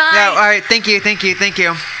fun. Bye. Yeah, all right. Thank you.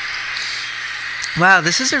 Wow,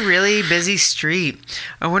 this is a really busy street.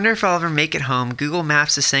 I wonder if I'll ever make it home. Google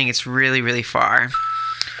Maps is saying it's really, really far.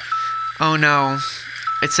 Oh no.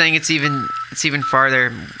 It's saying it's even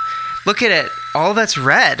farther. Look at it. All that's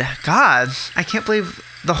red. God, I can't believe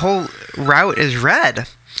the whole route is red.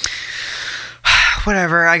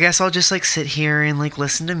 Whatever, I guess I'll just sit here and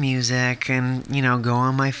listen to music and go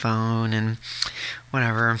on my phone and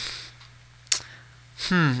whatever.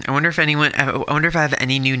 I wonder if I have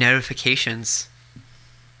any new notifications.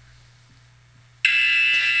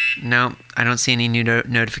 No, I don't see any new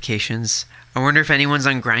notifications. I wonder if anyone's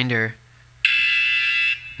on Grindr.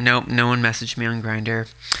 Nope, no one messaged me on Grindr.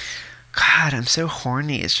 God, I'm so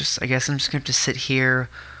horny. It's just, I guess I'm just going to have to sit here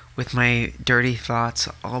with my dirty thoughts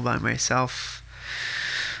all by myself.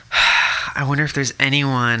 I wonder if there's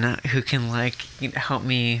anyone who can help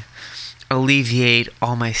me alleviate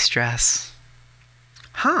all my stress.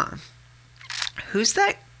 Who's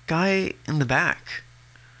that guy in the back?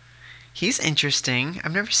 He's interesting.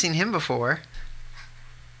 I've never seen him before.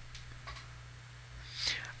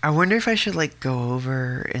 I wonder if I should, like, go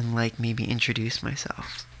over and, like, maybe introduce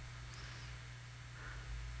myself.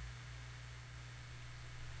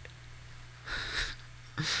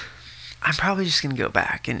 I'm probably just gonna go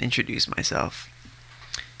back and introduce myself.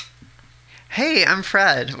 Hey, I'm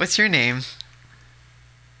Fred. What's your name?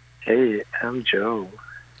 Hey, I'm Joe.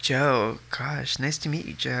 Joe. Gosh, nice to meet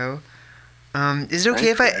you, Joe. Is it okay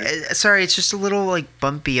if I... sorry, it's just a little, like,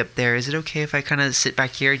 bumpy up there. Is it okay if I kind of sit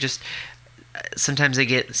back here? Just... sometimes I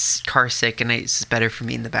get car sick and it's better for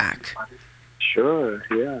me in the back. Sure,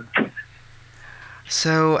 yeah.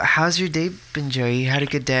 So, how's your day been, Joe? You had a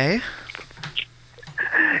good day?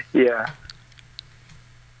 Yeah.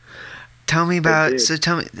 Tell me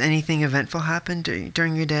anything eventful happened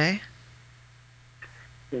during your day?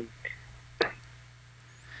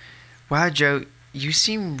 Wow, Joe, you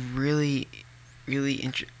seem really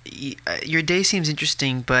your day seems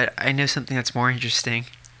interesting, but I know something that's more interesting.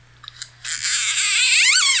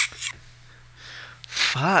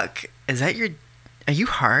 Fuck. Are you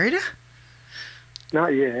hard? Not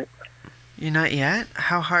yet. You're not yet?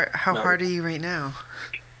 How hard are you right now?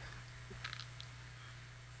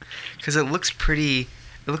 Because it looks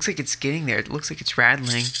like it's getting there. It looks like it's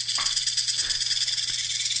rattling.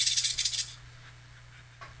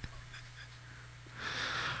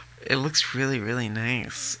 It looks really, really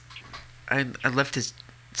nice. I'd love to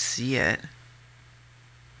see it.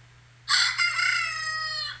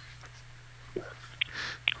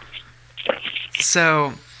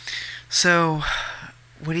 So,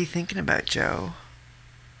 what are you thinking about, Joe?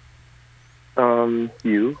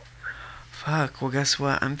 You? Fuck, well, guess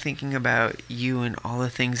what? I'm thinking about you and all the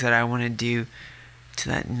things that I want to do to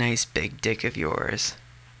that nice big dick of yours.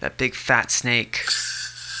 That big fat snake.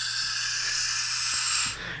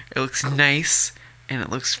 It looks nice, and it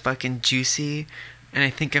looks fucking juicy, and I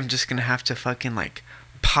think I'm just gonna have to fucking, like,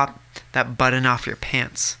 pop that button off your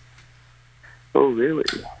pants. Oh, really?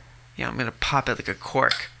 Yeah, I'm gonna pop it like a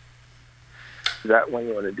cork. Is that what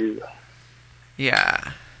you want to do?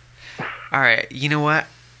 Yeah. Alright, you know what?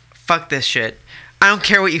 Fuck this shit. I don't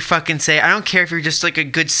care what you fucking say. I don't care if you're just like a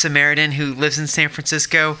good Samaritan who lives in San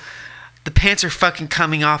Francisco. The pants are fucking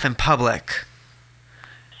coming off in public.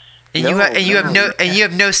 And you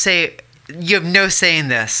have no say in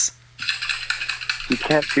this. You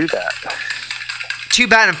can't do that. Too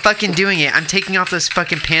bad, I'm fucking doing it. I'm taking off those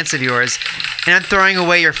fucking pants of yours and I'm throwing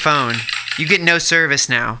away your phone. You get no service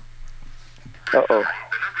now. Uh-oh.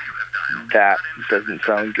 That doesn't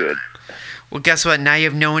sound good. Well, guess what? Now you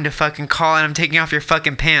have no one to fucking call and I'm taking off your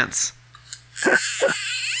fucking pants.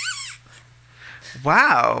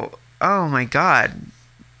 Wow. Oh my god.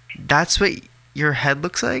 That's what your head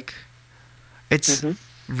looks like? It's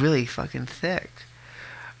really fucking thick.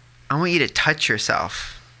 I want you to touch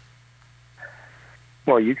yourself.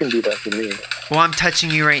 Well, you can do that for me. Well, I'm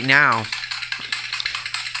touching you right now.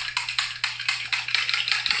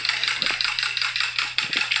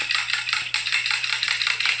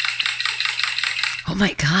 Oh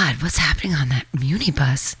my god, what's happening on that Muni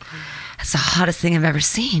bus? That's the hottest thing I've ever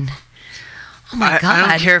seen. Oh my god.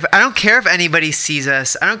 I don't care if anybody sees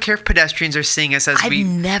us. I don't care if pedestrians are seeing us I've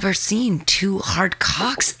never seen two hard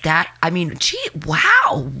cocks that, I mean, gee,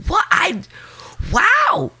 wow. What?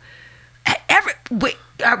 Wow.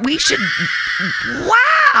 We should,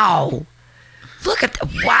 wow. Look at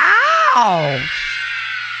wow.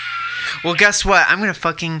 Well, guess what? I'm going to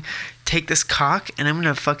fucking take this cock and I'm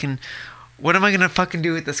going to fucking, what am I going to fucking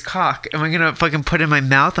do with this cock? Am I going to fucking put it in my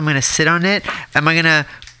mouth? I'm going to sit on it? Am I going to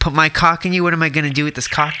put my cock in you? What am I going to do with this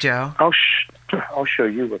cock, Joe? I'll show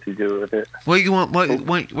you what to do with it. What are you going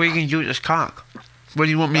to do with this cock? What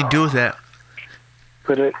do you want me to do with it?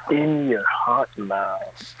 Put it in your hot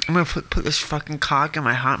mouth. I'm going to put this fucking cock in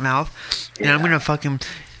my hot mouth, and I'm going to fucking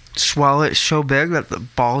swallow it so big that the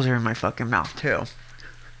balls are in my fucking mouth, too.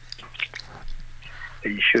 Are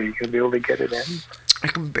you sure you're going to be able to get it in? I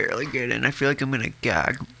can barely get it in. I feel like I'm going to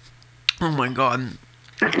gag. Oh my god.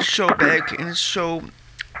 It's so big and it's so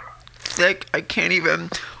thick. I can't even...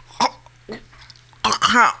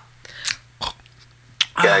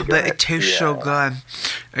 but it tastes so good.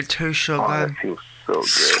 It tastes so good. That feels so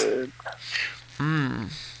good. And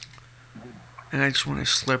I just want to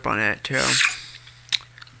slurp on it too.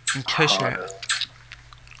 And kiss it.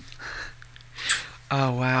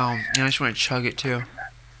 Oh wow. And I just want to chug it too.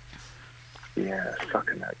 Yeah,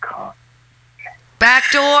 sucking that cock.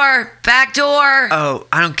 Back door! Back door! Oh,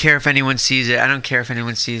 I don't care if anyone sees it. I don't care if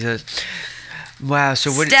anyone sees it. Wow.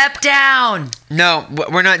 So what? Step down. No,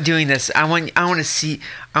 we're not doing this. I want to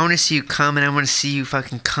see you come, and I want to see you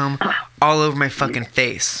fucking come all over my fucking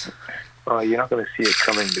face. Oh, you're not going to see it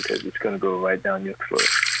coming because it's going to go right down your throat.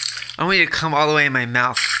 I want you to come all the way in my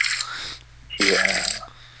mouth. Yeah.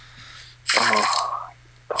 Oh.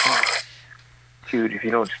 Dude, if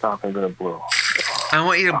you don't stop, I'm going to blow. I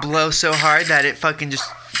want you to blow so hard that it fucking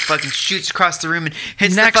shoots across the room and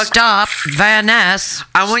hits Next the stop, Van Ness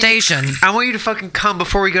Station. I want you to fucking come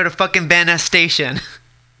before we go to fucking Van Ness Station.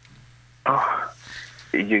 Oh.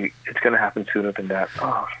 It's going to happen sooner than that.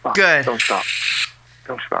 Oh, fuck. Good. Don't stop.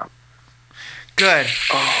 Don't stop. Good.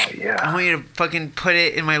 Oh, yeah. I want you to fucking put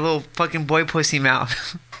it in my little fucking boy pussy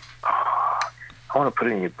mouth. I want to put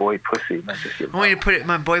it in your boy pussy, not just your mouth. I want you to put it in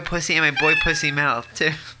my boy pussy and my boy pussy mouth,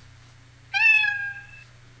 too.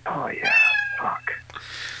 Oh, yeah. Fuck.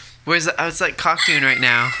 How's that cock doing right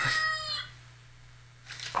now?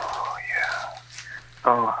 Oh, yeah.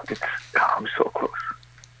 Oh, I'm so close.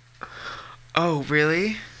 Oh,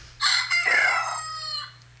 really?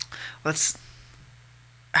 Yeah.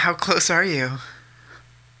 How close are you?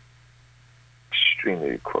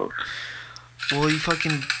 Extremely close. Will you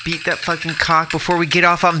fucking beat that fucking cock before we get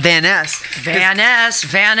off on Van Ness? Van Ness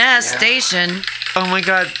Station. Oh my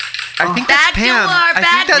god. I think that's Back Pam. door, I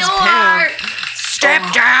think that's Pam.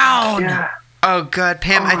 Step down. Yeah. Oh god,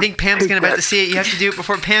 Pam. I think Pam's about to see it. You have to do it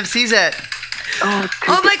before Pam sees it. Oh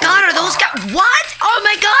my god, are those guys? What? Oh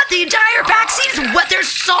my god, the entire backseat is wet. There's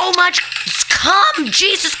so much cum.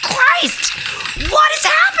 Jesus Christ. What is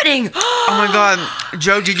happening? Oh my god.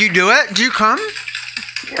 Joe, did you do it? Did you come?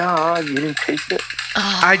 Yeah, you didn't taste it.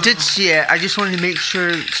 I did see it. I just wanted to make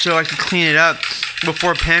sure so I could clean it up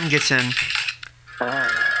before Pam gets in.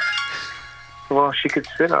 Well, she could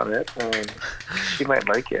sit on it. She might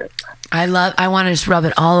like it. I want to just rub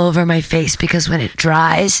it all over my face because when it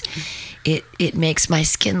dries, it makes my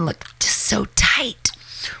skin look just so tight.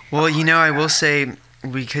 Well, I will say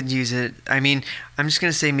we could use it. I mean, I'm just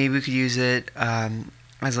going to say maybe we could use it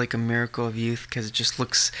as like a miracle of youth because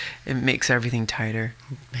it makes everything tighter.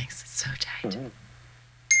 It makes it so tight. Mm-hmm.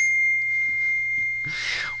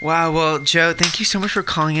 Wow, well, Joe, thank you so much for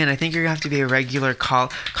calling in. I think you're going to have to be a regular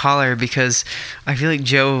caller because I feel like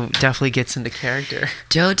Joe definitely gets into character.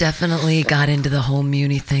 Joe definitely got into the whole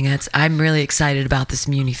Muni thing. I'm really excited about this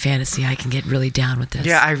Muni fantasy. I can get really down with this.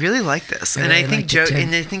 Yeah, I really like this. I and really I think like Joe, it too.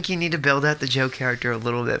 and I think you need to build out the Joe character a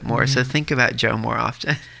little bit more. So think about Joe more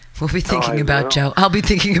often. We'll be thinking about Joe. I'll be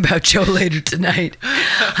thinking about Joe later tonight.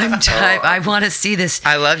 I want to see this.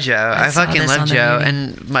 I love Joe. I saw fucking this love on the Joe. movie.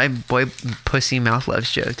 And my boy pussy mouth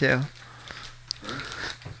loves Joe too.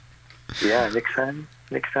 Yeah, next time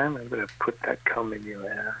I'm gonna put that cum in your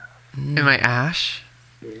ass. In my ash?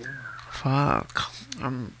 Yeah. Fuck.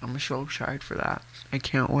 I'm so excited for that. I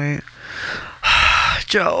can't wait.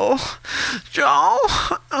 Joe.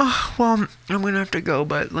 Well, I'm gonna have to go,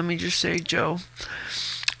 but let me just say, Joe,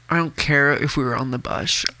 I don't care if we were on the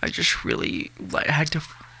bus. I just really had to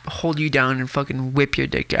hold you down and fucking whip your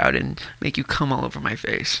dick out and make you come all over my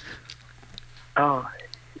face. Oh,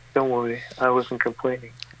 don't worry. I wasn't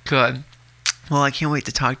complaining. Good. Well, I can't wait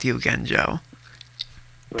to talk to you again, Joe.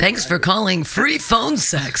 Thanks for calling Free Phone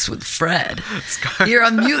Sex with Fred here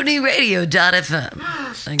on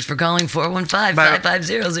MutinyRadio.fm. Thanks for calling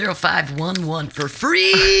 415-550-0511 for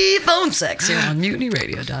Free Phone Sex here on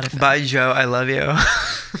MutinyRadio.fm. Bye, Joe. I love you.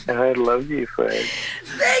 And I love you, Fred.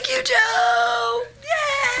 Thank you, Joe.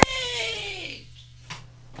 Yay!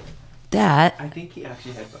 That I think he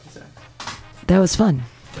actually had phone sex. That was fun.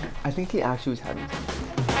 I think he actually was having sex.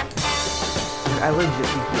 I legit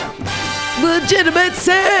think he actually Legitimate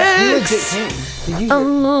sex! Did you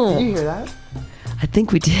hear that? I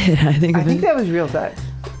think we did. I think that was real sex.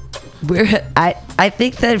 I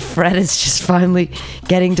think that Fred is just finally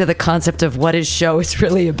getting to the concept of what his show is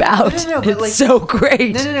really about. No, it's so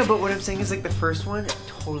great. No, but what I'm saying is like the first one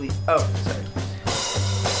totally... Oh, sorry.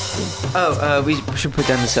 Oh, we should put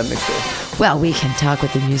down the sub mixer. Well, we can talk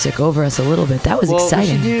with the music over us a little bit. That was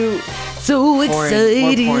exciting. We should do so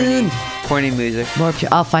exciting. Porny music.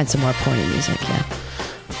 I'll find some more porny music, yeah.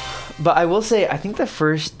 But I will say, I think the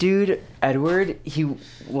first dude, Edward, he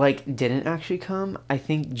didn't actually come. I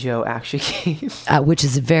think Joe actually came. Which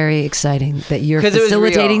is very exciting that you're 'Cause it was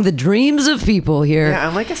facilitating real. the dreams of people here. Yeah,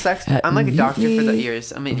 I'm like a doctor for the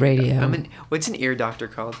ears. Radio. What's an ear doctor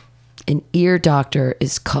called? An ear doctor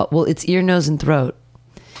is called, well, it's ear, nose, and throat.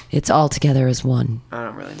 It's all together as one. I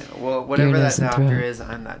don't really know. Well, whatever that doctor throat. is,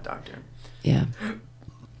 I'm that doctor. Yeah.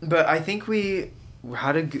 But I think we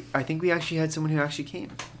actually had someone who actually came.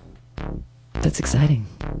 That's exciting.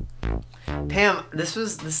 Pam,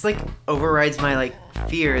 this like overrides my like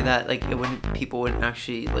fear that like people wouldn't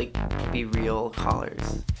actually like be real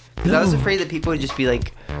callers. Because I was afraid that people would just be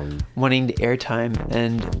like wanting the airtime,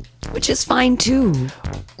 and which is fine too.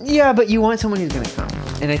 Yeah, but you want someone who's gonna come,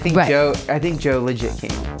 and I think Joe legit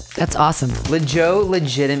came. That's awesome. Joe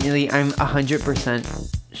legitimately, I'm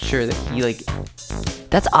 100% sure that he like.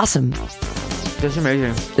 That's awesome. That's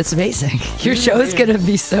amazing. That's amazing. Your show is gonna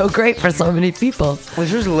be so great for so many people.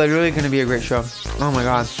 This is literally gonna be a great show. Oh my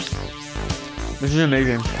god, this is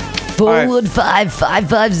amazing. Forward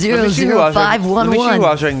 555500511. Let me see who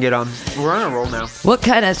else I can get on. We're on a roll now. What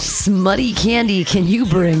kind of smutty candy can you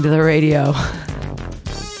bring to the radio?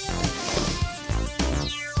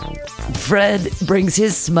 Fred brings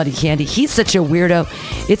his smutty candy. He's such a weirdo.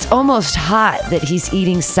 It's almost hot that he's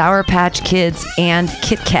eating Sour Patch Kids and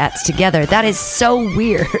Kit Kats together. That is so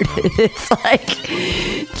weird. It's like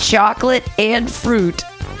chocolate and fruit,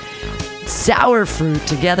 sour fruit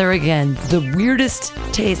together again. The weirdest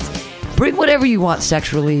taste. Bring whatever you want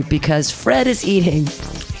sexually, because Fred is eating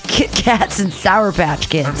Kit Kats and Sour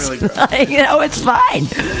Patch Kids. I'm really gross. You know, it's fine.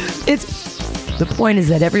 The point is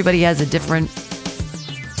that everybody has a different.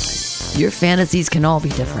 Your fantasies can all be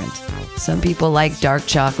different. Some people like dark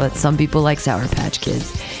chocolate. Some people like Sour Patch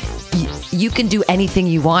Kids. You can do anything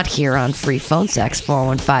you want here on Free Phone Sex,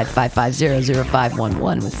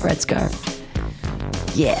 415-550-0511 with Fred Scarf.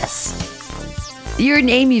 Yes. Your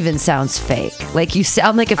name even sounds fake. Like you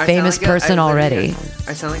sound like a famous person already.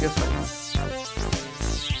 I sound like a.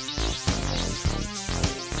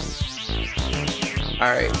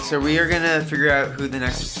 All right, so we are gonna figure out who the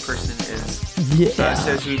next person is. Yeah.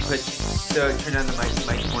 So turn on the mic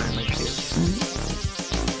 1 and mic 2.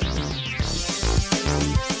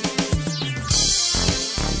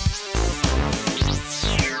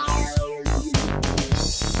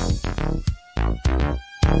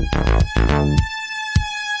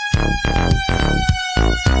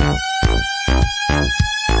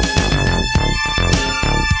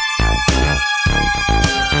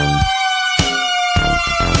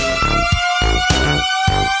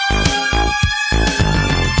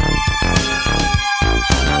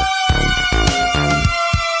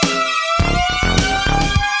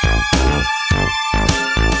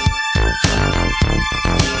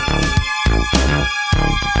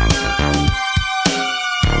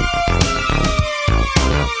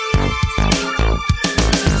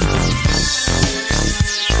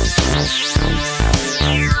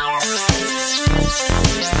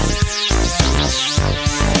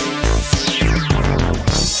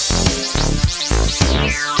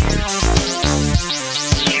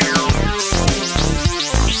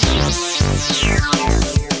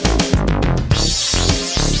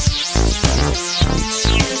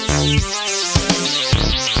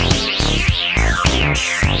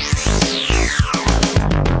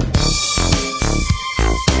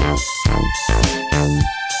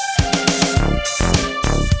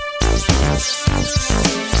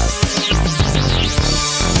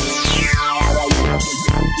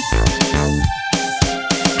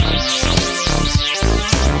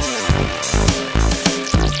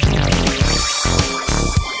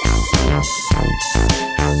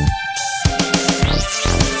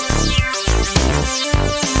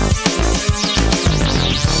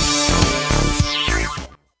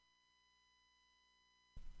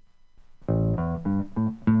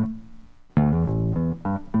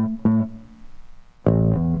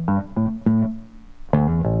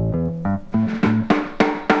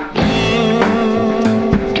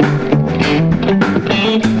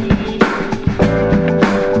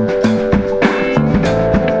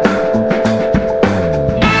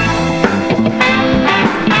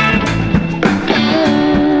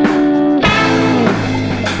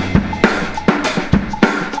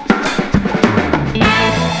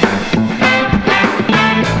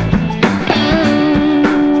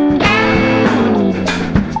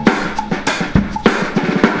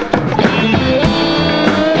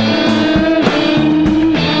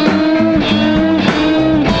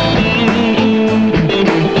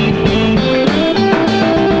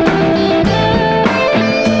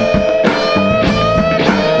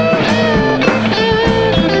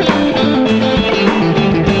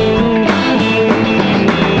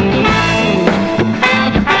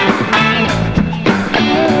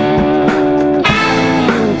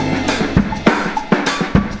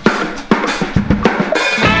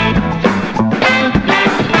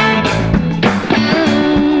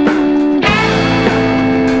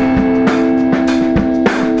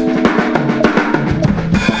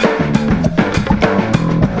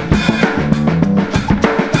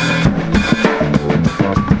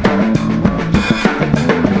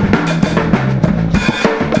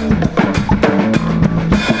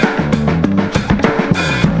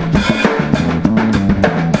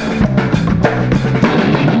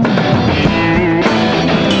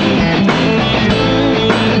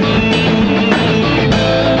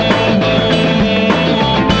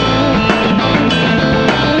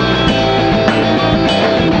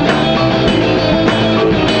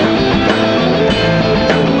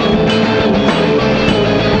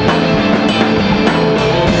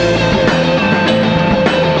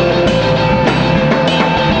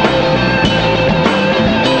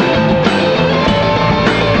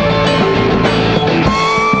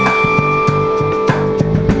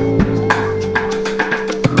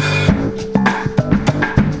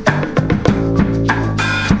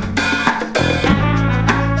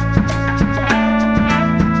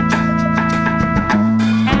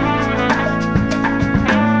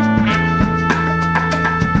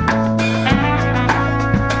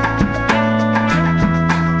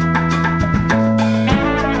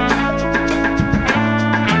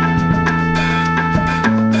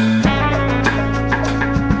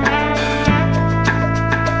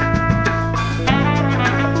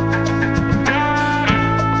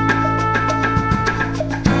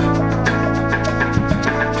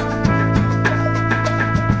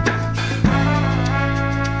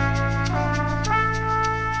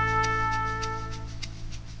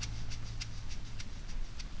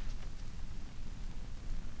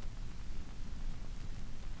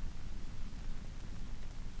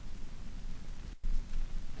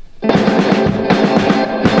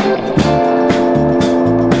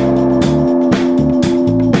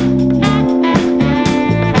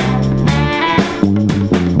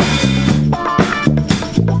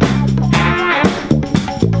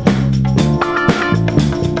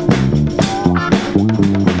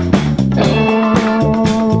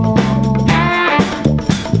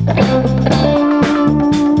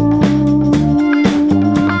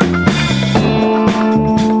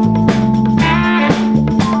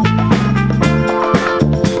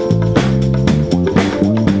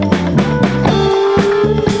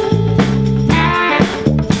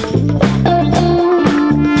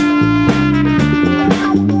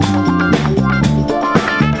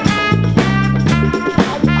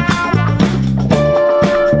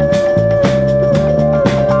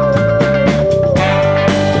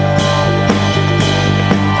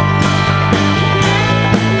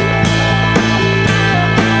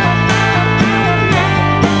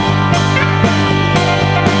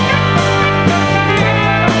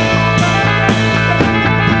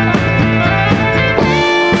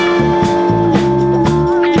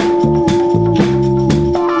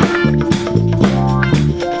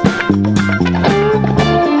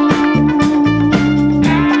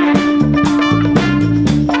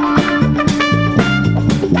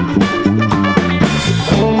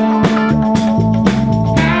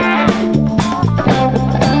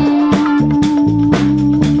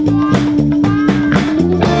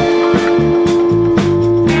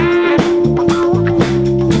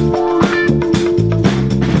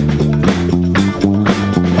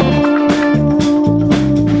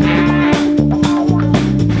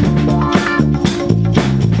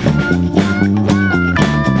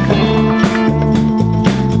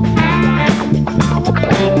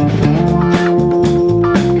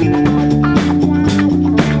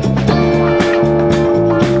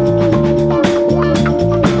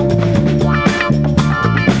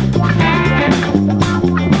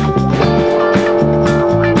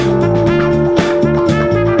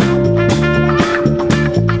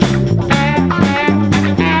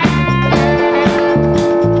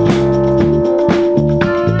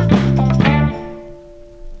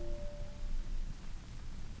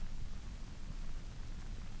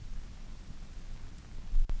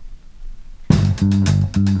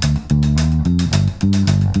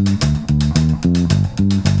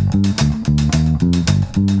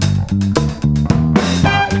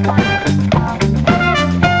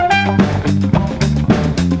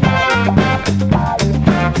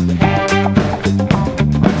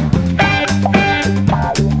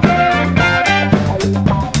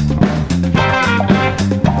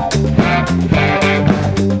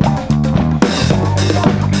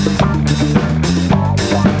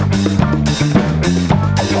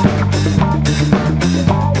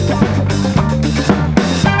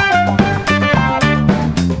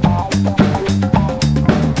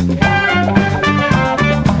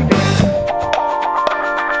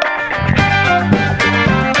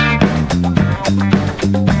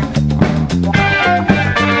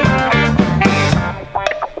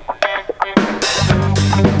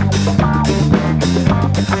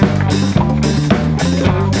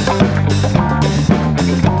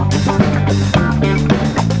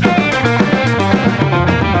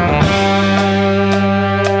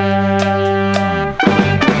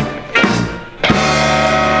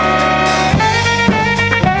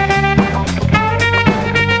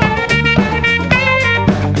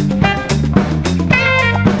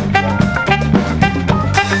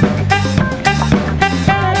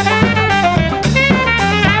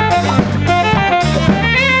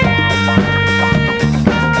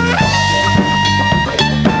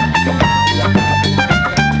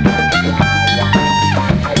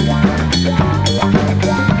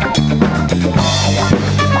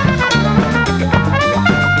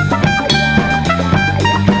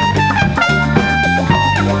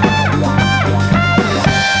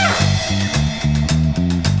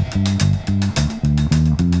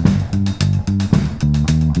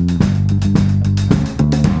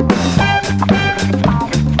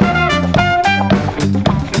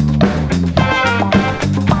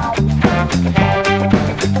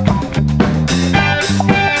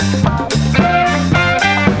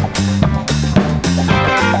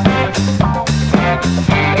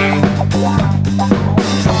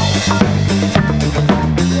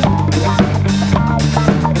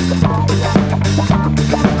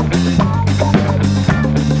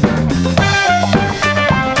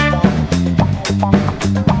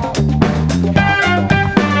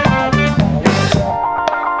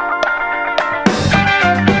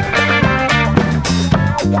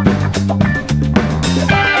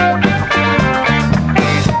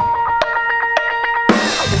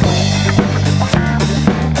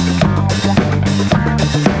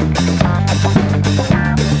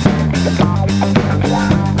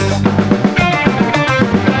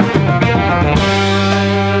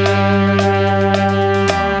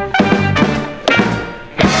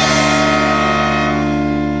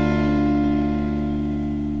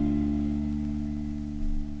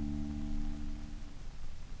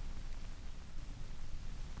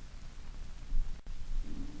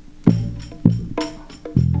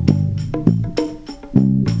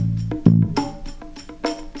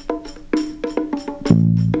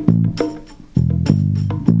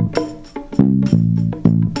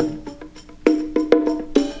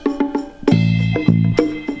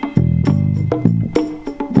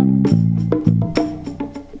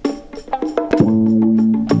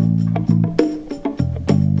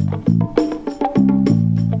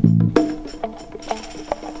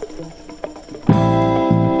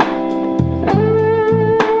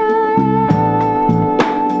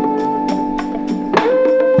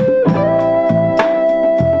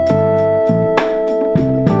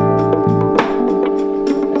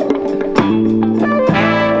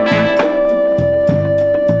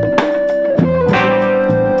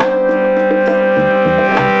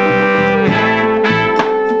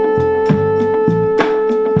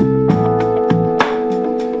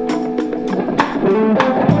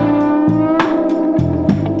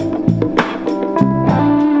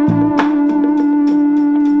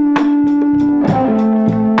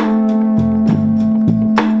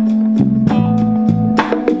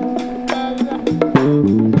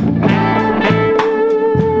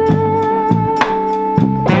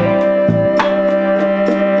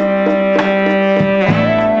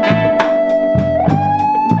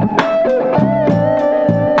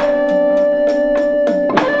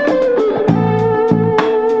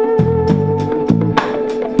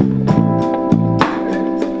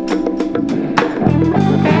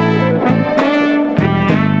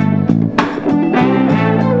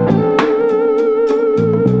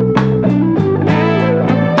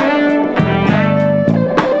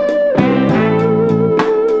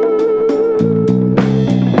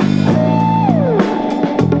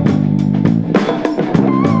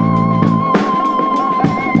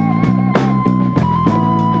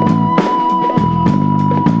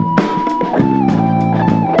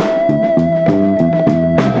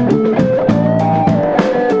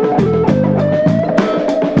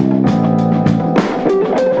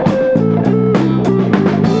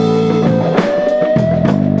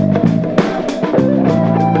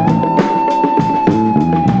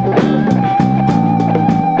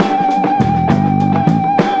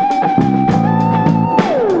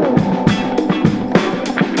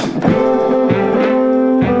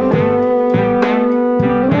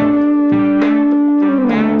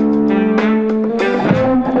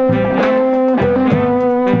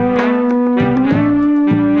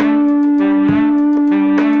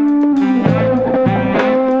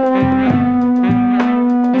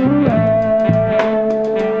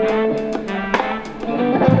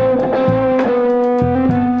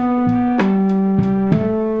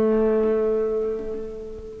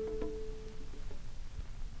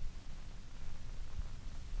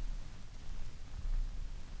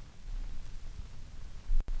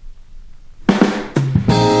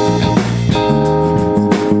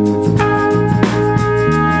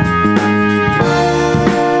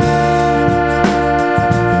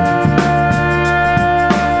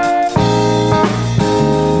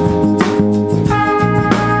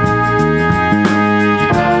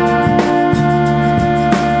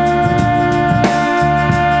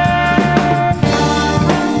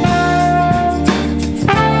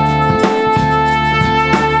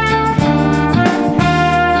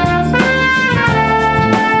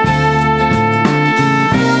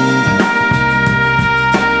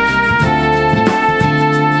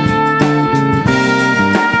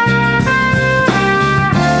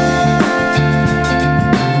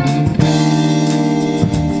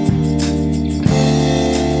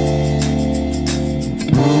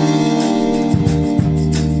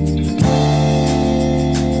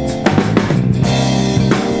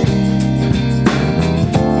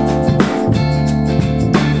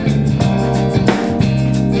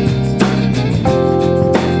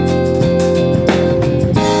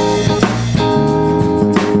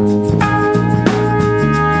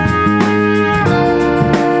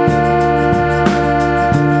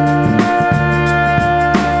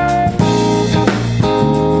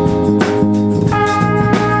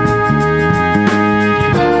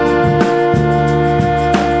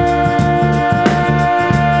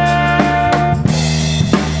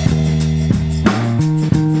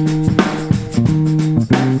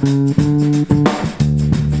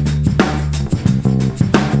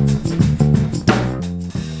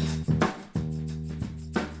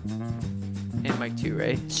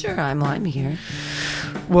 Sure, I'm here.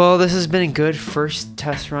 Well, this has been a good first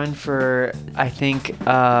test run for, I think,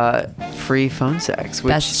 Free Phone Sex.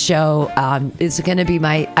 Best show is going to be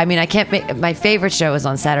my favorite show is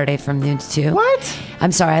on Saturday from noon to 2. What?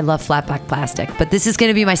 I'm sorry, I love Flat Black Plastic, but this is going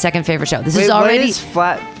to be my second favorite show. This Wait, is already...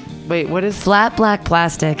 what is... Flat Black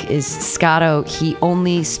Plastic is Scotto. He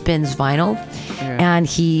only spins vinyl, and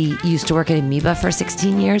he used to work at Amoeba for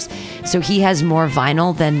 16 years, so he has more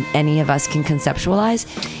vinyl than any of us can conceptualize,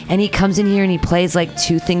 and he comes in here and he plays like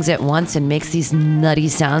 2 things at once and makes these nutty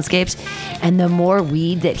soundscapes, and the more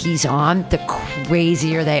weed that he's on, the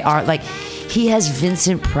crazier they are. Like, he has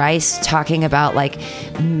Vincent Price talking about like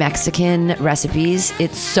Mexican recipes.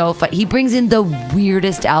 It's so fun. He brings in the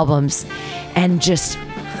weirdest albums and just...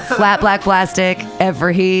 Flat Black Plastic,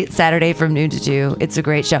 every Saturday from noon to 2. It's a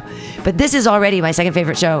great show. But this is already my second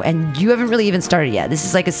favorite show, and you haven't really even started yet. This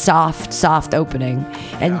is like a soft opening,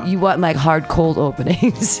 and you want like hard, cold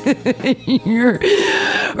openings. Or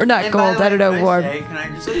not And cold, by I the don't way, know, warm. Can I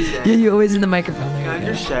just say? Yeah, you're always in the microphone. There Can I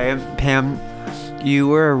just say, Pam, you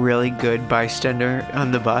were a really good bystander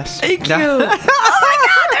on the bus. Thank you. Oh my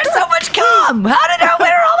God, there's so much cum. How did I,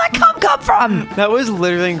 where did all that cum come from? That was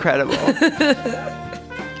literally incredible.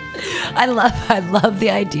 I love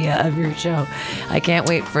the idea of your show. I can't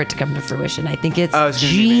wait for it to come to fruition. I think it's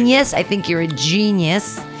genius. I think you're a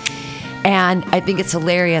genius. And I think it's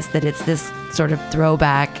hilarious that it's this sort of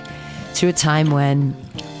throwback to a time when,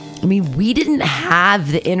 I mean, we didn't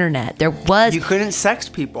have the internet. You couldn't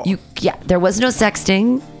sext people. There was no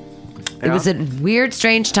sexting. It was a weird,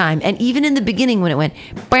 strange time. And even in the beginning when it went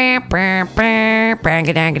bang, bang, bang, bang,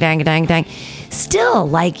 dang, dang, dang, dang, still,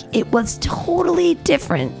 like, it was totally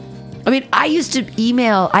different. I mean, I used to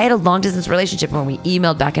email. I had a long distance relationship when we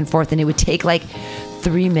emailed back and forth, and it would take like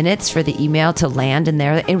 3 minutes for the email to land in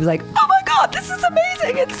there. And it was like, oh my God, this is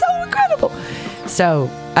amazing. It's so incredible. So,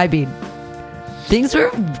 I mean, things were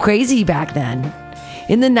crazy back then.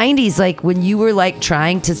 In the 90s, like when you were like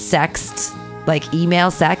trying to sext, like email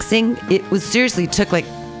sexting, it was seriously took like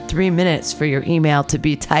 3 minutes for your email to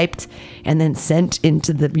be typed and then sent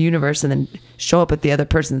into the universe and then show up at the other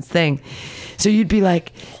person's thing. So you'd be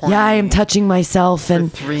like, yeah, I am touching myself.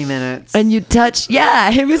 And 3 minutes. And you'd touch,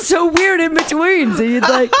 it was so weird in between. So you'd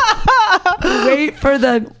like wait for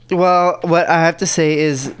the... Well, what I have to say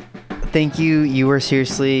is thank you. You were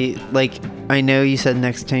seriously, like, I know you said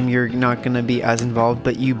next time you're not going to be as involved,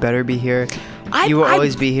 but you better be here. You will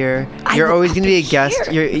always be here. You're always going to be a guest.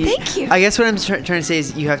 Thank you. I guess what I'm trying to say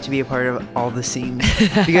is you have to be a part of all the scenes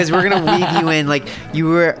because we're going to weave you in. Like, you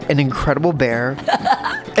were an incredible bear,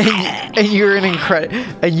 and you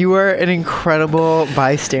were an incredible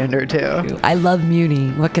bystander too. I love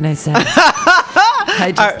Muni. What can I say?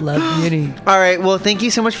 I just love Muni. All right. Well, thank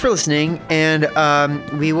you so much for listening, and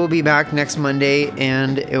we will be back next Monday,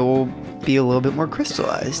 and it will be a little bit more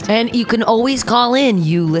crystallized. And you can always call in,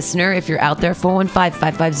 you listener, if you're out there,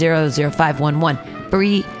 415-550-0511.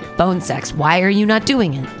 Free phone sex. Why are you not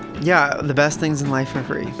doing it? Yeah, the best things in life are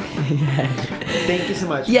free. Thank you so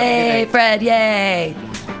much. Yay, Fred, yay.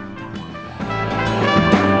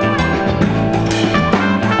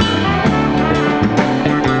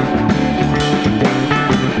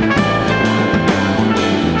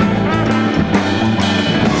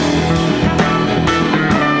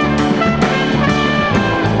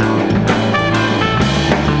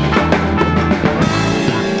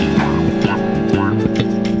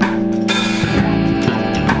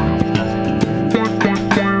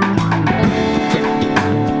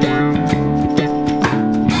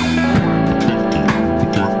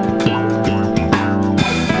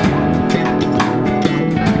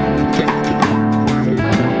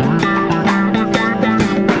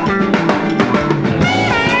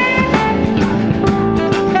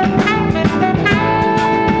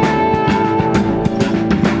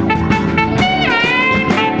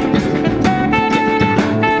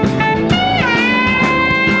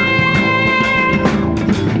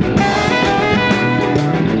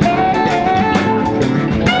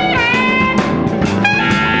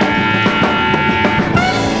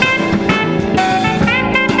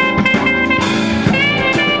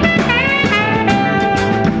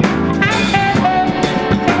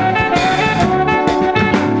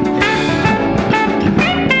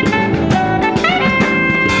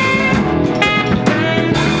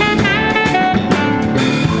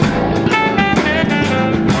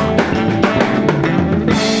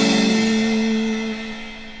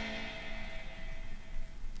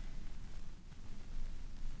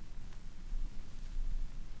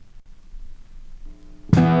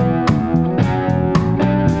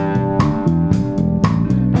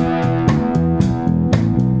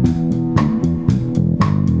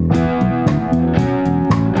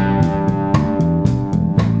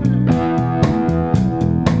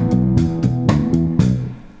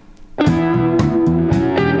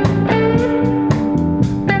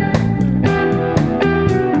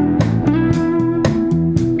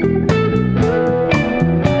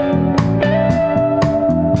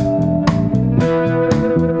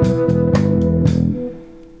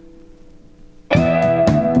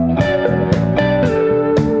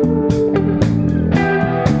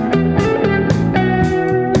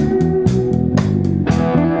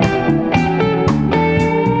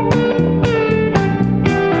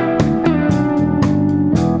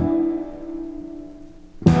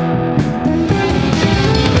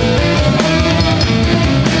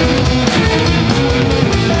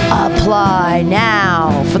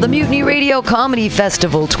 Comedy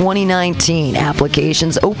Festival 2019.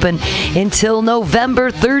 Applications open until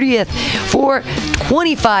November 30th for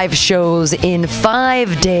 25 shows in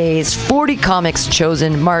 5 days. 40 comics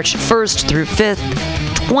chosen March 1st through 5th,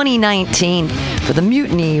 2019 for the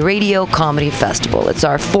Mutiny Radio Comedy Festival. It's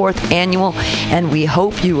our 4th annual, and we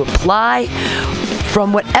hope you apply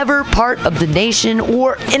from whatever part of the nation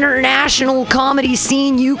or international comedy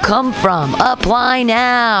scene you come from. Apply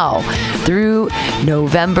now through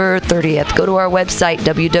November 30th. Go to our website,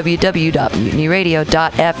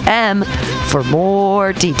 www.mutinyradio.fm, for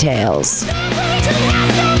more details.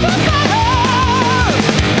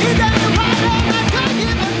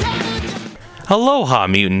 Aloha,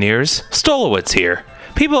 mutineers. Stolowitz here.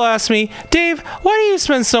 People ask me, Dave, why do you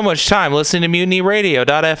spend so much time listening to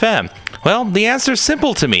MutinyRadio.fm? Well, the answer's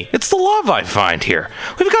simple to me. It's the love I find here.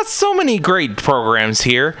 We've got so many great programs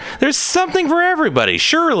here. There's something for everybody,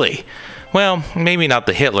 surely. Well, maybe not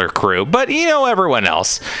the Hitler crew, but you know everyone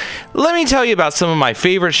else. Let me tell you about some of my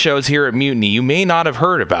favorite shows here at Mutiny you may not have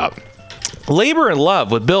heard about. Labor and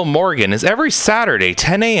Love with Bill Morgan is every Saturday,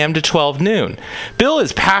 10 a.m. to 12 noon. Bill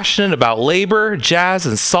is passionate about labor, jazz,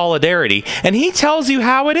 and solidarity, and he tells you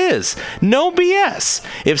how it is. No BS.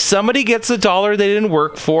 If somebody gets a dollar they didn't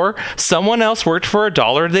work for, someone else worked for a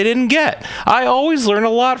dollar they didn't get. I always learn a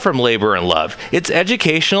lot from Labor and Love. It's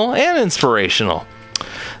educational and inspirational.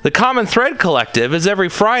 The Common Thread Collective is every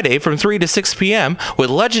Friday from 3 to 6 p.m. with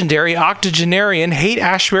legendary octogenarian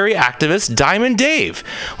Haight-Ashbury activist Diamond Dave.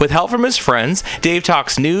 With help from his friends, Dave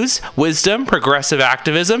talks news, wisdom, progressive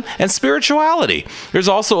activism, and spirituality. There's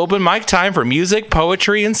also open mic time for music,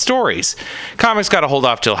 poetry, and stories. Comics gotta hold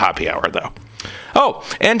off till happy hour, though. Oh,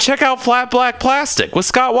 and check out Flat Black Plastic with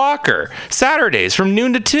Scott Walker, Saturdays from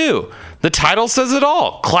noon to 2. The title says it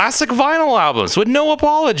all. Classic vinyl albums with no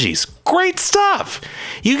apologies. Great stuff.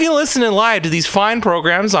 You can listen in live to these fine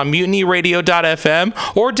programs on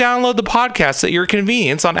MutinyRadio.fm or download the podcast at your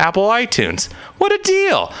convenience on Apple iTunes. What a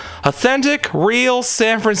deal. Authentic, real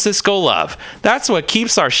San Francisco love. That's what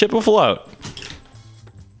keeps our ship afloat.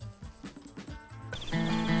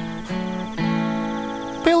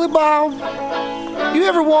 Billy Bob, you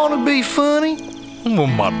ever want to be funny? Well,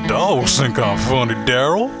 my dogs think I'm funny,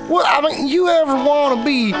 Daryl. Well, I mean, you ever want to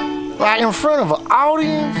be, like, in front of an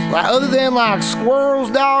audience? Like, other than, like,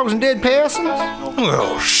 squirrels, dogs, and dead peasants?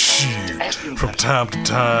 Oh, shoot. From time to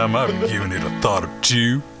time, I've given it a thought or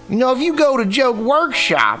two. You know, if you go to Joke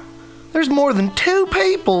Workshop, there's more than 2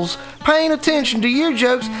 peoples paying attention to your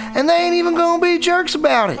jokes, and they ain't even gonna be jerks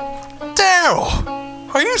about it. Daryl,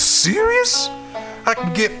 are you serious? I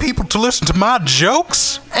can get people to listen to my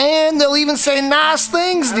jokes? And they'll even say nice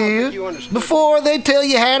things, dude, before they tell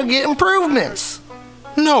you how to get improvements.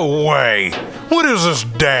 No way. What is this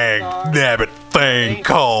dag-nabbit thing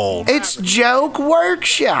called? It's Joke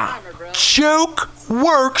Workshop. Joke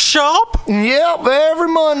Workshop? Yep, every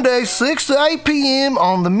Monday, 6 to 8 p.m.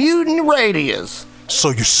 on the Mutiny Radios.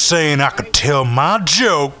 So you're saying I could tell my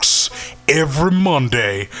jokes every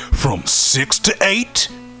Monday from 6 to 8?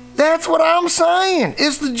 That's what I'm saying.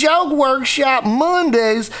 It's the Joke Workshop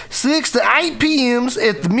Mondays, 6 to 8 p.m.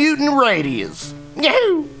 at the Mutiny Radios.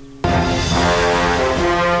 Yahoo!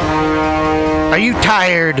 Are you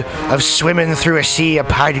tired of swimming through a sea of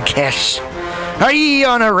podcasts? Are ye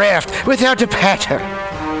on a raft without a paddle?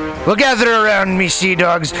 Well, gather around me, sea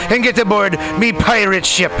dogs, and get aboard me pirate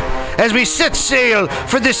ship as we set sail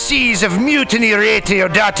for the seas of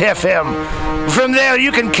MutinyRadio.fm. From there,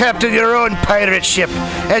 you can captain your own pirate ship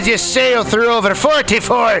as you sail through over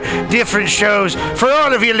 44 different shows for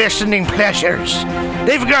all of your listening pleasures.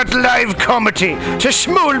 They've got live comedy to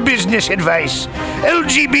small business advice,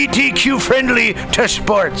 LGBTQ friendly to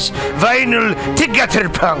sports, vinyl to gutter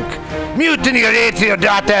punk.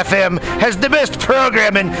 MutinyRadio.fm has the best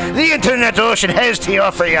programming the internet ocean has to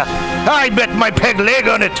offer you. I bet my peg leg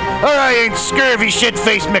on it, or I ain't scurvy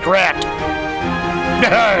shit-faced McRat.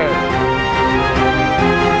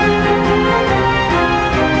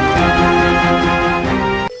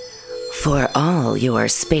 For all your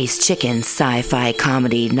space chicken sci-fi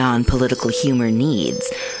comedy non-political humor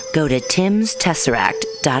needs, go to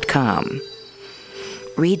timstesseract.com.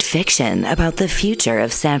 Read fiction about the future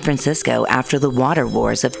of San Francisco after the water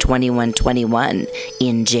wars of 2121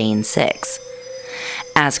 in Jane 6.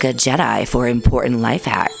 Ask a Jedi for important life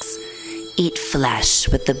hacks. Eat flesh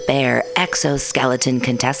with the bare exoskeleton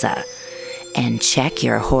Contessa. And check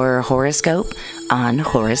your horror horoscope on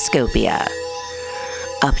Horoscopia.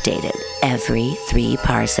 Updated every 3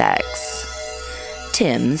 parsecs.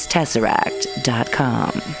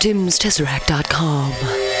 TimsTesseract.com. TimsTesseract.com.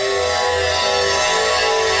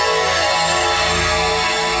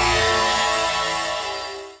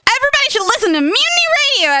 Everybody should listen listen to Mutiny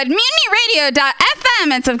Radio at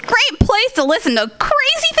MutinyRadio.fm. It's a great place to listen to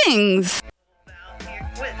crazy things.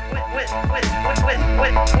 With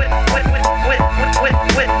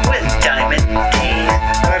Diamond D.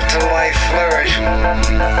 Let the life flourish.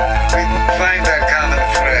 We find that common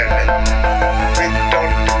thread. We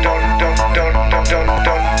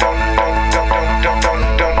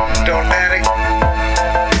don't panic.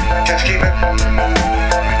 Just keep it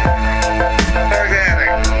organic.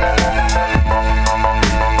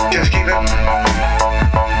 Just keep it organic.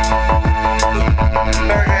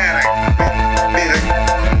 Be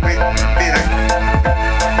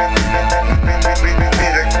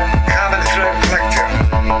the common thread collective.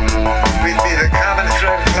 We'd be the common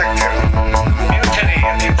thread collective. Mutiny,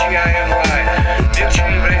 M-U-T-I-N-Y.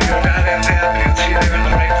 MutinyRadio.fm. You'll see there in the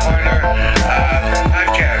right corner.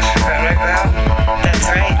 Podcast. Is that right, Val? That's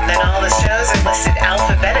right. And then all the shows are listed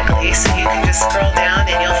alphabetically, so you can just scroll down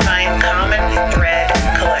and you'll find Common Thread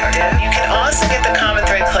Collective. You can also get the Common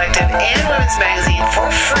Thread Collective and Women's Magazine for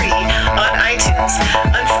free on iTunes.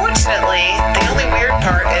 Unfortunately, the only weird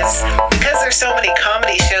part is because there's so many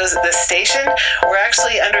comedy shows at this station, we're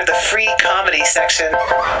actually under the free comedy section.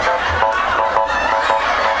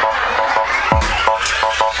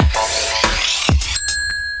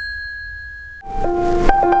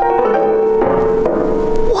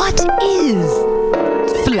 What is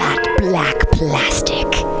flat black plastic?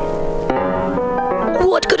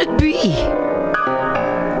 What could it be?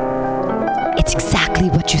 It's exactly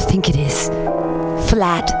what you think it is.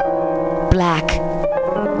 Flat black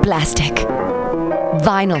plastic.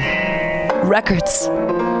 Vinyl. Records.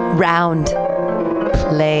 Round.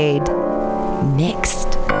 Played.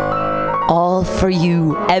 Mixed. All for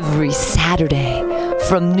you every Saturday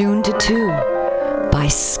from noon to 2 by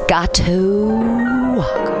Scotto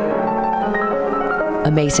Walker.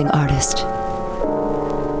 Amazing artist.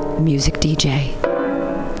 Music DJ.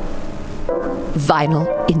 Vinyl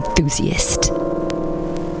enthusiast.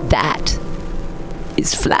 That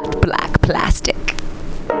is flat black plastic.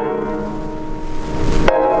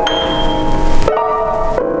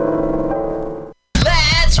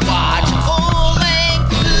 Let's watch a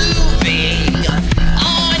full-length movie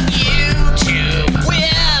on YouTube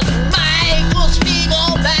with Michael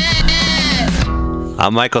Spiegelman.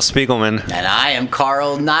 I'm Michael Spiegelman. And I am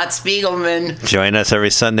Carl Not Spiegelman. Join us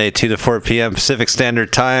every Sunday, 2 to 4 p.m. Pacific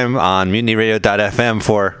Standard Time on MutinyRadio.fm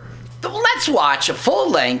for Let's watch a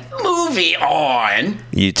full-length movie on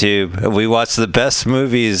YouTube. We watch the best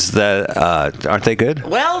movies that aren't they good?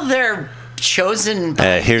 Well, they're chosen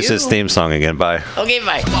by Here's you. his theme song again. Bye. Okay,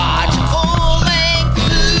 bye. Watch a full-length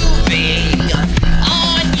movie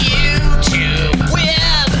on YouTube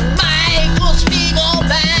with Michael Spiegelman.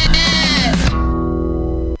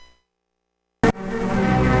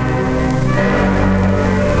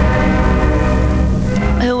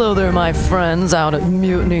 Hello there, my friends out at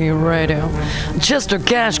Mutiny Radio. Chester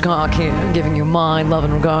Cashcock here, giving you my love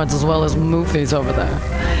and regards as well as Moofy's over there.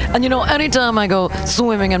 And you know, anytime I go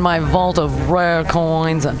swimming in my vault of rare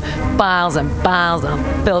coins and piles of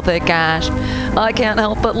filthy cash, I can't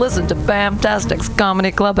help but listen to Bamtastic's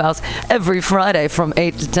Comedy Clubhouse every Friday from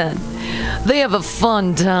 8 to 10. They have a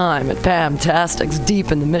fun time at Bamtastic's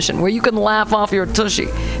Deep in the Mission, where you can laugh off your tushy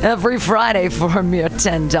every Friday for a mere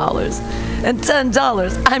 $10. And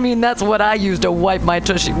 $10, I mean, that's what I use to wipe my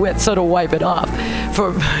tushy with, so to wipe it off.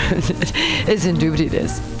 For it's indeed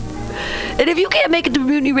this. And if you can't make it to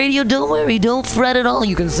Mutiny Radio, don't worry, don't fret at all.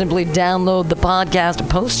 You can simply download the podcast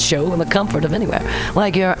post-show in the comfort of anywhere,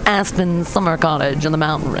 like your Aspen summer cottage on the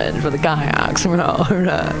mountain ridge for the kayaks.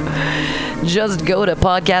 Just go to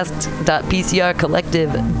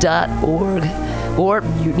podcast.pcrcollective.org or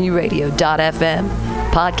mutinyradio.fm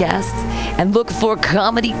podcasts and look for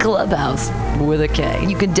Comedy Clubhouse with a K.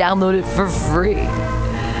 You can download it for free.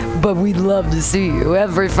 But we'd love to see you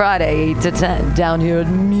every Friday, 8 to 10, down here at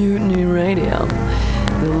Mutiny Radio.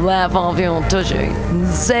 Laugh off your tushy and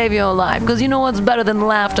save your life. Because you know what's better than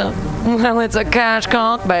laughter? Well, it's a cash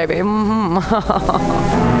cock, baby.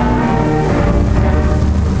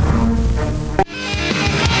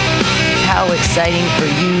 How exciting for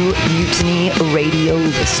you, Mutiny Radio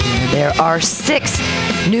listener. There are 6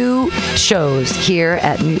 new shows here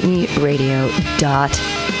at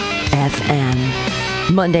MutinyRadio.fm.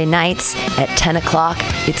 Monday nights at 10 o'clock,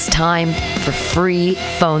 it's time for Free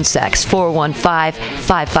Phone Sex.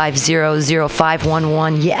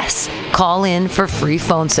 415-550-0511. Yes, call in for Free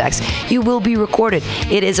Phone Sex. You will be recorded.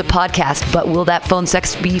 It is a podcast, but will that phone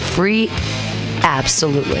sex be free?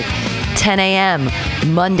 Absolutely. 10 a.m.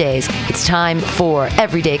 Mondays, it's time for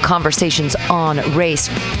Everyday Conversations on Race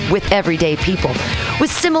with Everyday People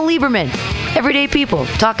with Sima Lieberman. Everyday people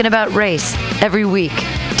talking about race every week.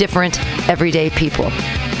 Different everyday people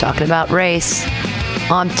talking about race.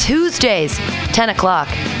 On Tuesdays, 10 o'clock,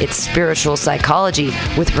 it's Spiritual Psychology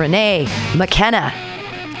with Renee McKenna.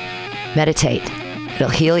 Meditate. It'll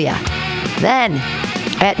heal ya. Then,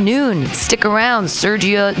 at noon, stick around.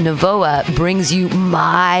 Sergio Navoa brings you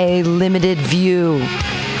My Limited View,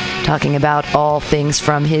 talking about all things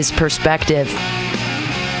from his perspective.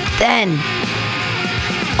 Then,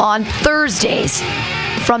 on Thursdays,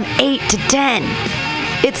 from 8 to 10,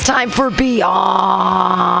 it's time for Beyond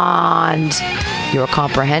Your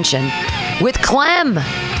Comprehension with Clem.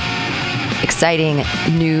 Exciting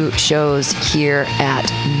new shows here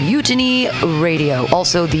at Mutiny Radio.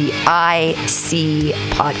 Also, the IC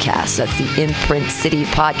podcast. That's the Imprint City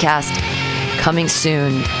podcast. Coming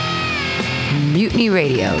soon.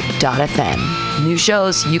 MutinyRadio.fm. New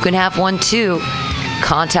shows. You can have one too.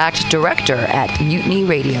 Contact director at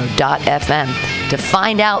MutinyRadio.fm to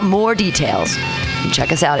find out more details. And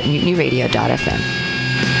check us out at MutinyRadio.fm.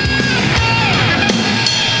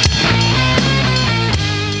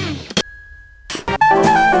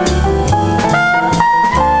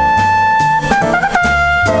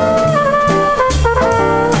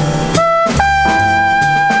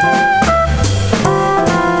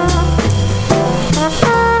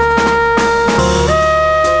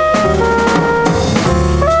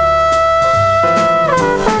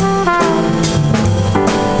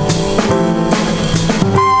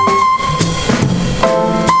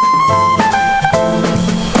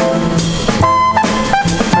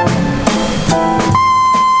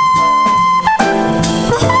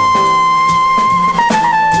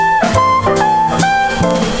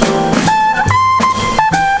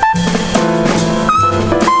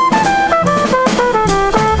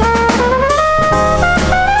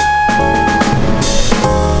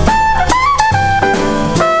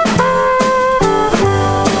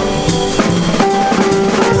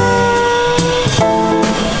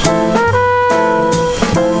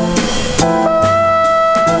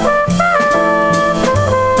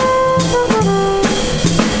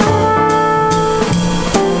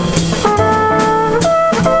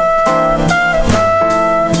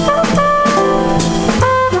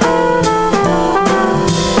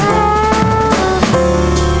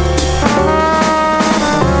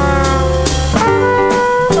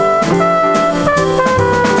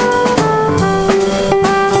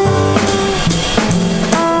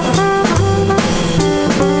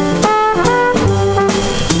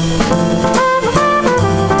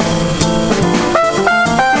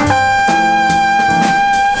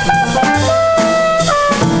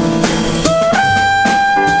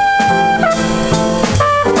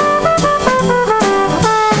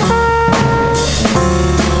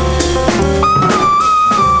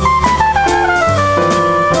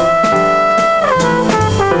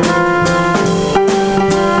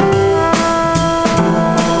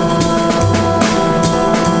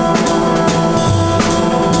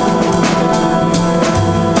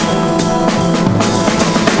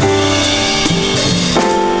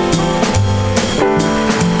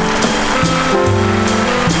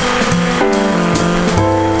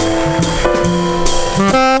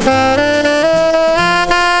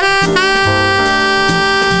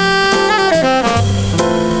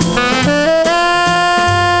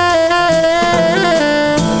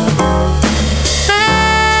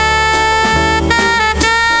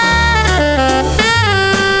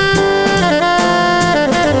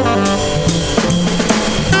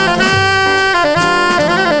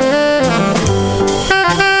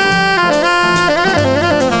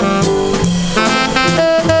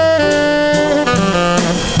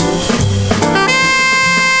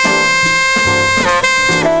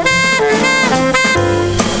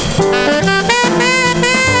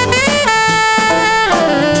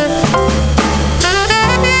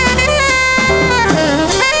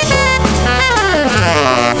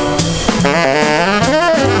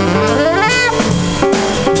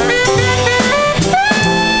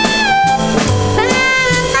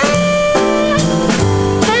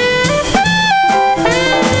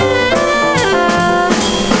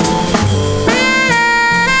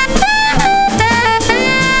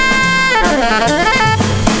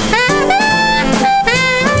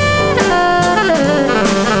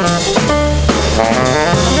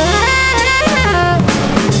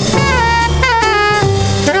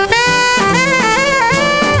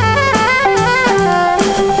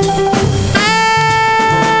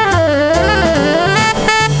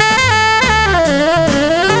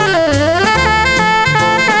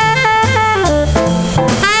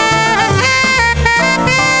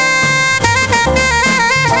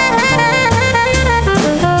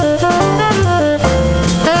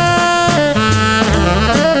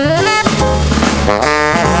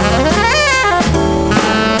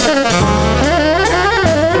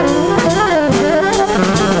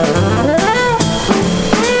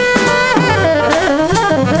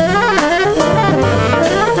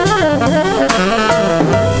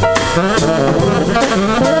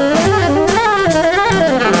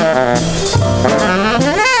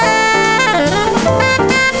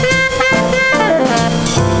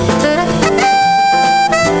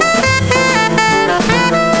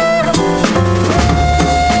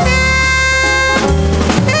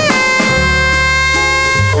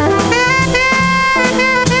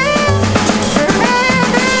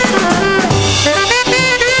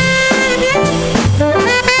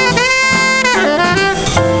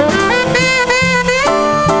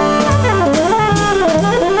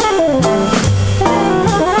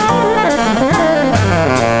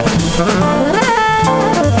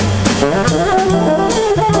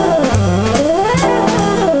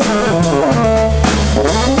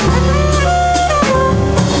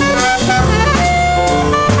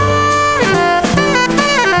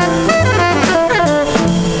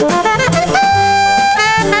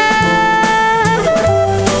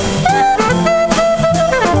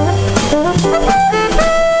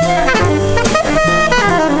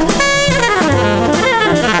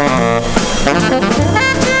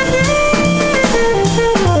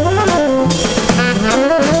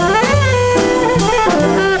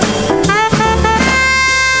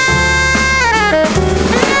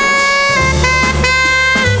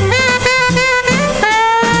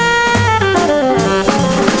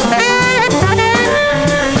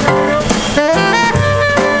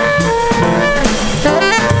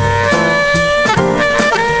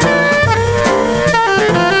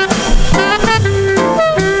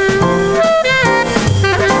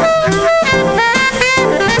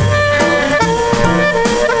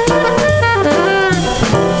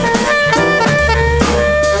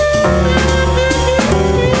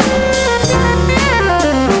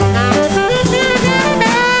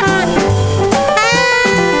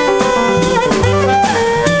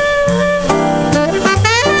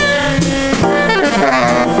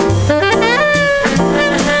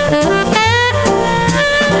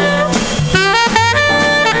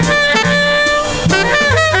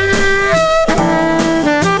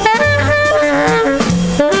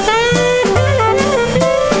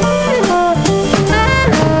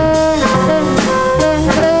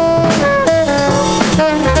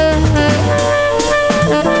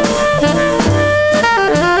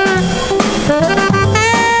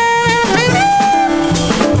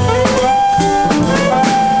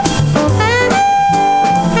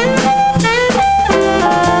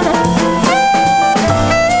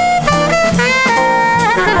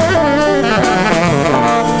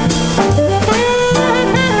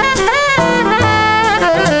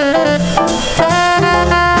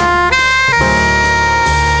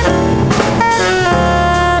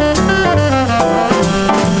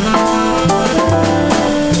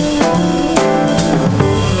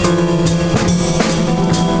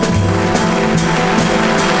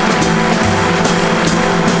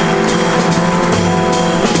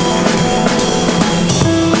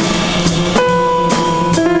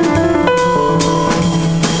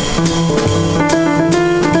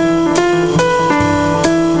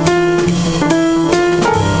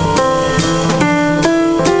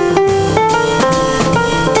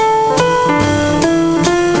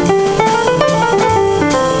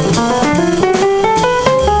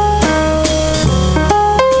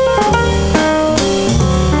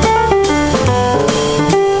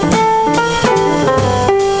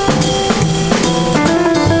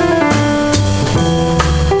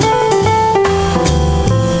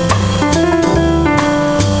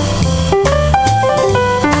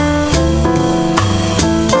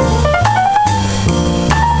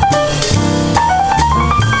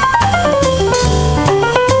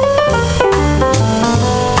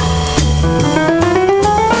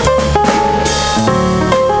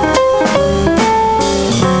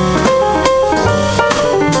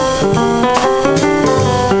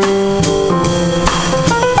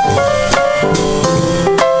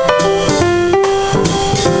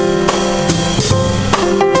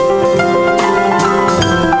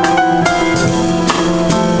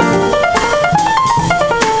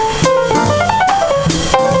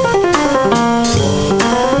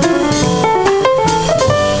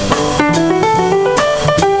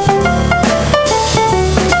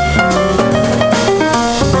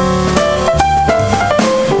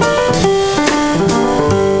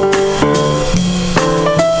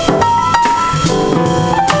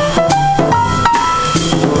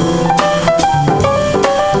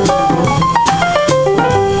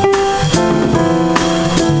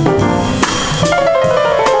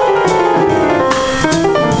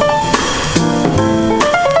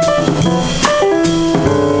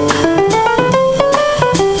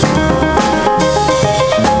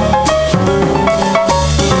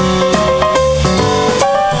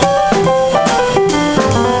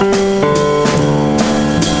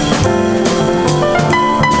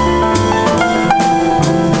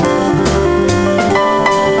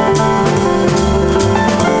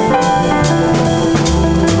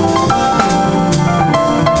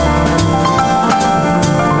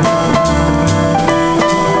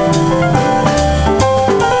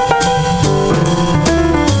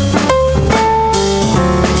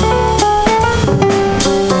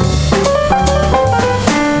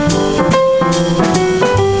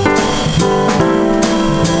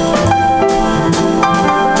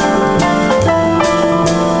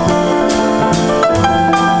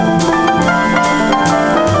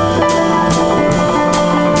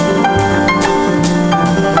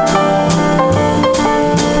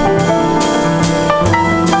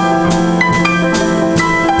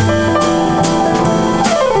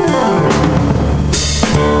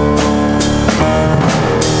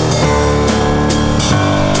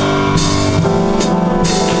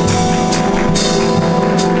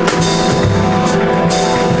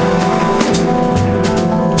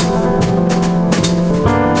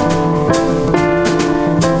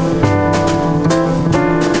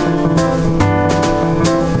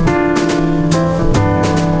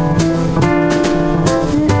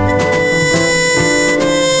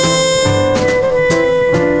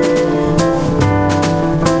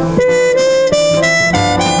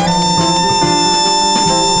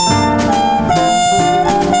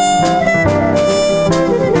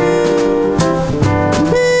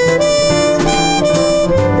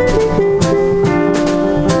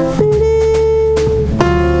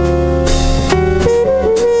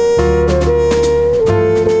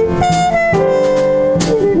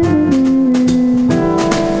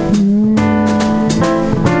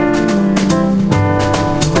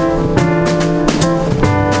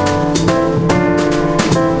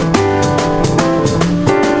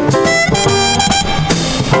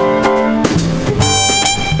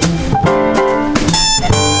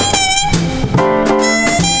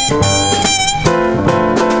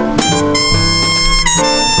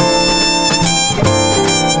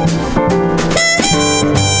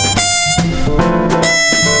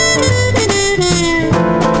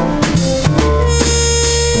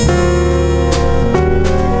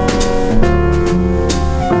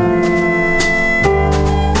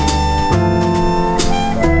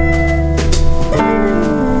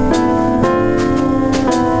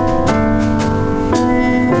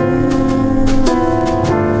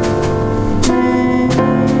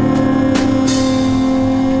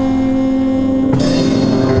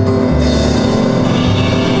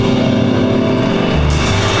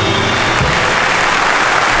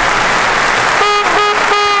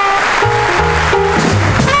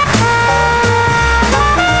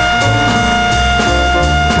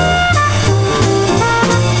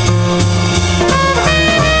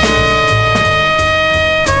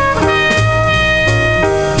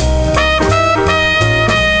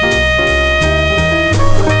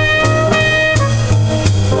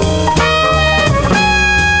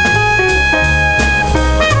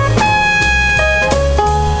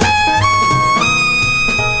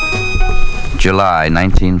 July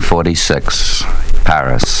 1946,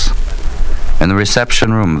 Paris. In the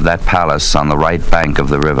reception room of that palace on the right bank of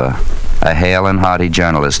the river, a hale and hearty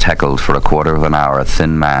journalist heckled for a quarter of an hour a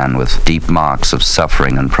thin man with deep marks of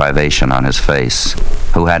suffering and privation on his face,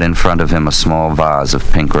 who had in front of him a small vase of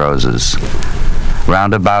pink roses.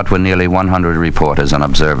 Round about were nearly 100 reporters and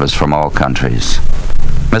observers from all countries.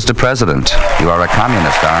 "Mr. President, you are a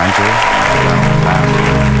communist, aren't you?"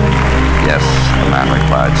 "Yes," the man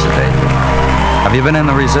replied sedately. "Have you been in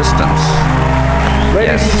the resistance?"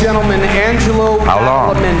 Ladies and gentlemen, Angelo How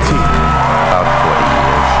long? Badalamenti. About 40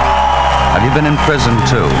 years. "Have you been in prison,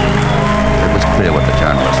 too?" It was clear what the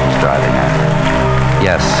journalist was driving at.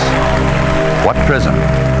 "Yes." "What prison?"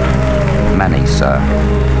 "Many, sir."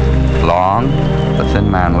 "Long?" The thin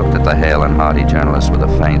man looked at the hale and hearty journalist with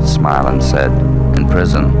a faint smile and said, "In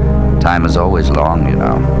prison, time is always long, you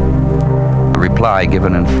know." The reply,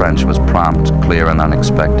 given in French, was prompt, clear, and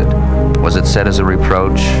unexpected. Was it said as a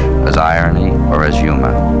reproach, as irony, or as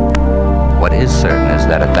humor? What is certain is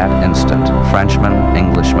that at that instant, Frenchmen,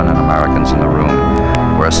 Englishmen, and Americans in the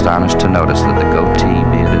room were astonished to notice that the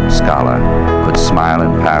goatee-bearded scholar could smile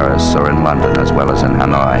in Paris or in London as well as in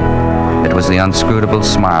Hanoi. It was the unscrutable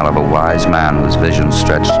smile of a wise man whose vision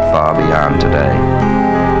stretched far beyond today.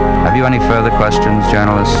 "Have you any further questions,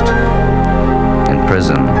 journalist?" "In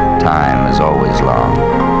prison, time is always long."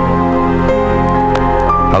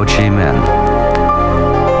 Ho Chi Minh,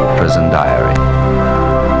 Prison Diary.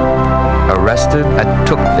 Arrested at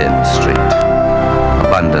Tocqueville Street,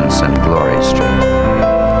 Abundance and Glory Street.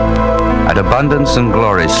 At Abundance and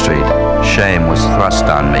Glory Street, shame was thrust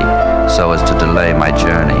on me so as to delay my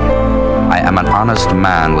journey. I am an honest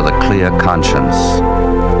man with a clear conscience,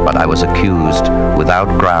 but I was accused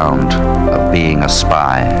without ground of being a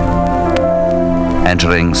spy.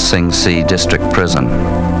 Entering Sing Si District Prison.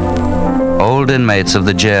 Old inmates of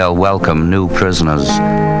the jail welcome new prisoners.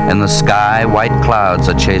 In the sky, white clouds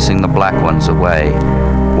are chasing the black ones away.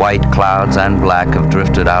 White clouds and black have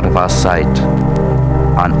drifted out of our sight.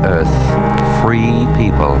 On earth, free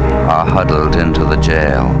people are huddled into the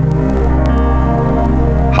jail.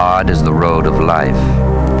 Hard is the road of life.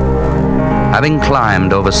 Having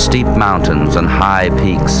climbed over steep mountains and high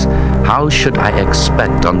peaks, how should I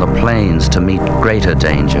expect on the plains to meet greater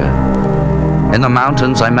danger? In the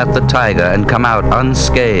mountains I met the tiger and come out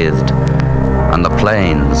unscathed. On the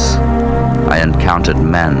plains I encountered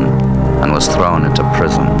men and was thrown into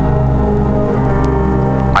prison.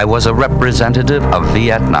 I was a representative of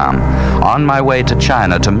Vietnam, on my way to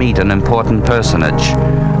China to meet an important personage.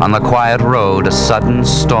 On the quiet road, a sudden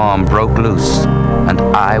storm broke loose, and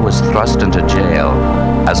I was thrust into jail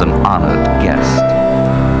as an honored guest.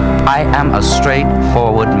 I am a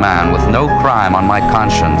straightforward man with no crime on my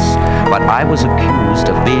conscience, but I was accused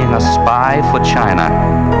of being a spy for China.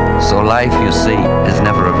 So life, you see, is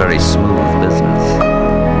never a very smooth business.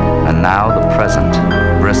 And now the present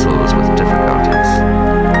bristles with difficulties.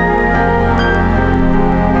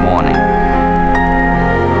 Morning.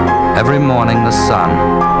 Every morning the sun,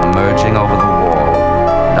 emerging over the wall,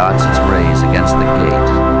 darts its rays against the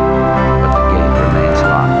gate, but the gate remains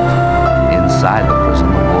locked. Inside the prison,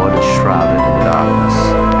 the ward is shrouded in darkness.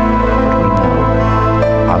 But we know,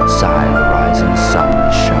 outside the rising sun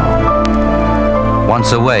is shown.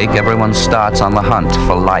 Once awake, everyone starts on the hunt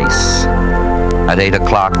for lice. At 8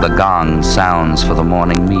 o'clock, the gong sounds for the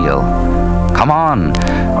morning meal. Come on,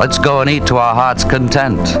 let's go and eat to our heart's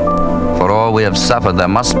content. For all we have suffered, there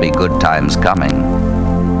must be good times coming.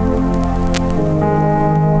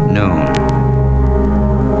 Noon.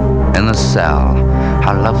 In the cell,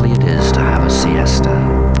 how lovely it is to have a siesta.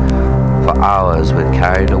 For hours we're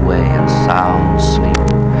carried away in sound sleep.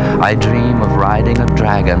 I dream of riding a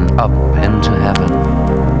dragon up into heaven.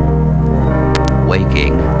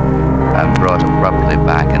 Waking, I'm brought abruptly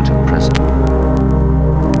back into prison.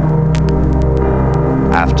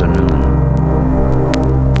 Afternoon.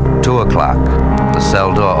 2 o'clock. The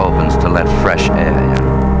cell door opens to let fresh air in.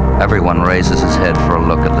 Everyone raises his head for a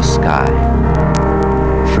look at the sky.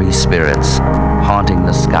 Free spirits haunting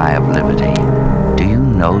the sky of liberty. Do you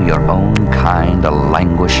know your own kind are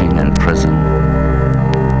languishing in prison?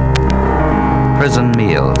 Prison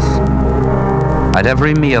meals. At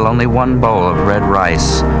every meal, only one bowl of red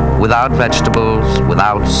rice, without vegetables,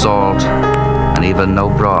 without salt, and even no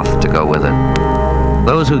broth to go with it.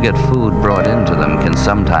 Those who get food brought into them can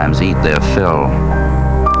sometimes eat their fill.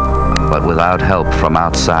 But without help from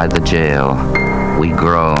outside the jail, we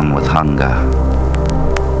groan with hunger.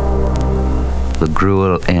 The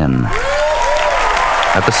Gruel Inn.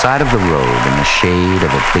 At the side of the road, in the shade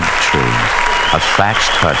of a big tree, a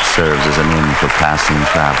thatched hut serves as an inn for passing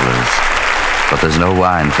travelers. But there's no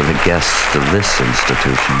wine for the guests of this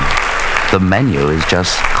institution. The menu is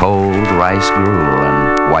just cold rice gruel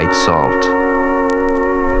and white salt.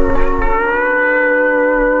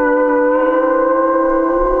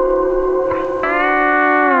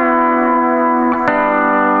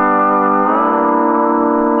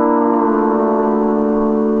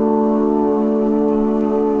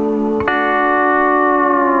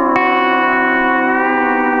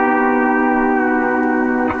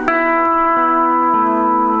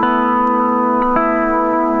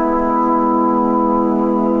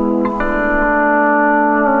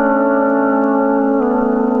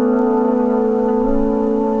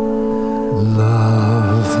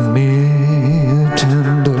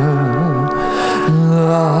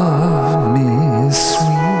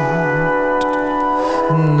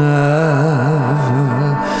 Never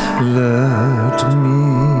let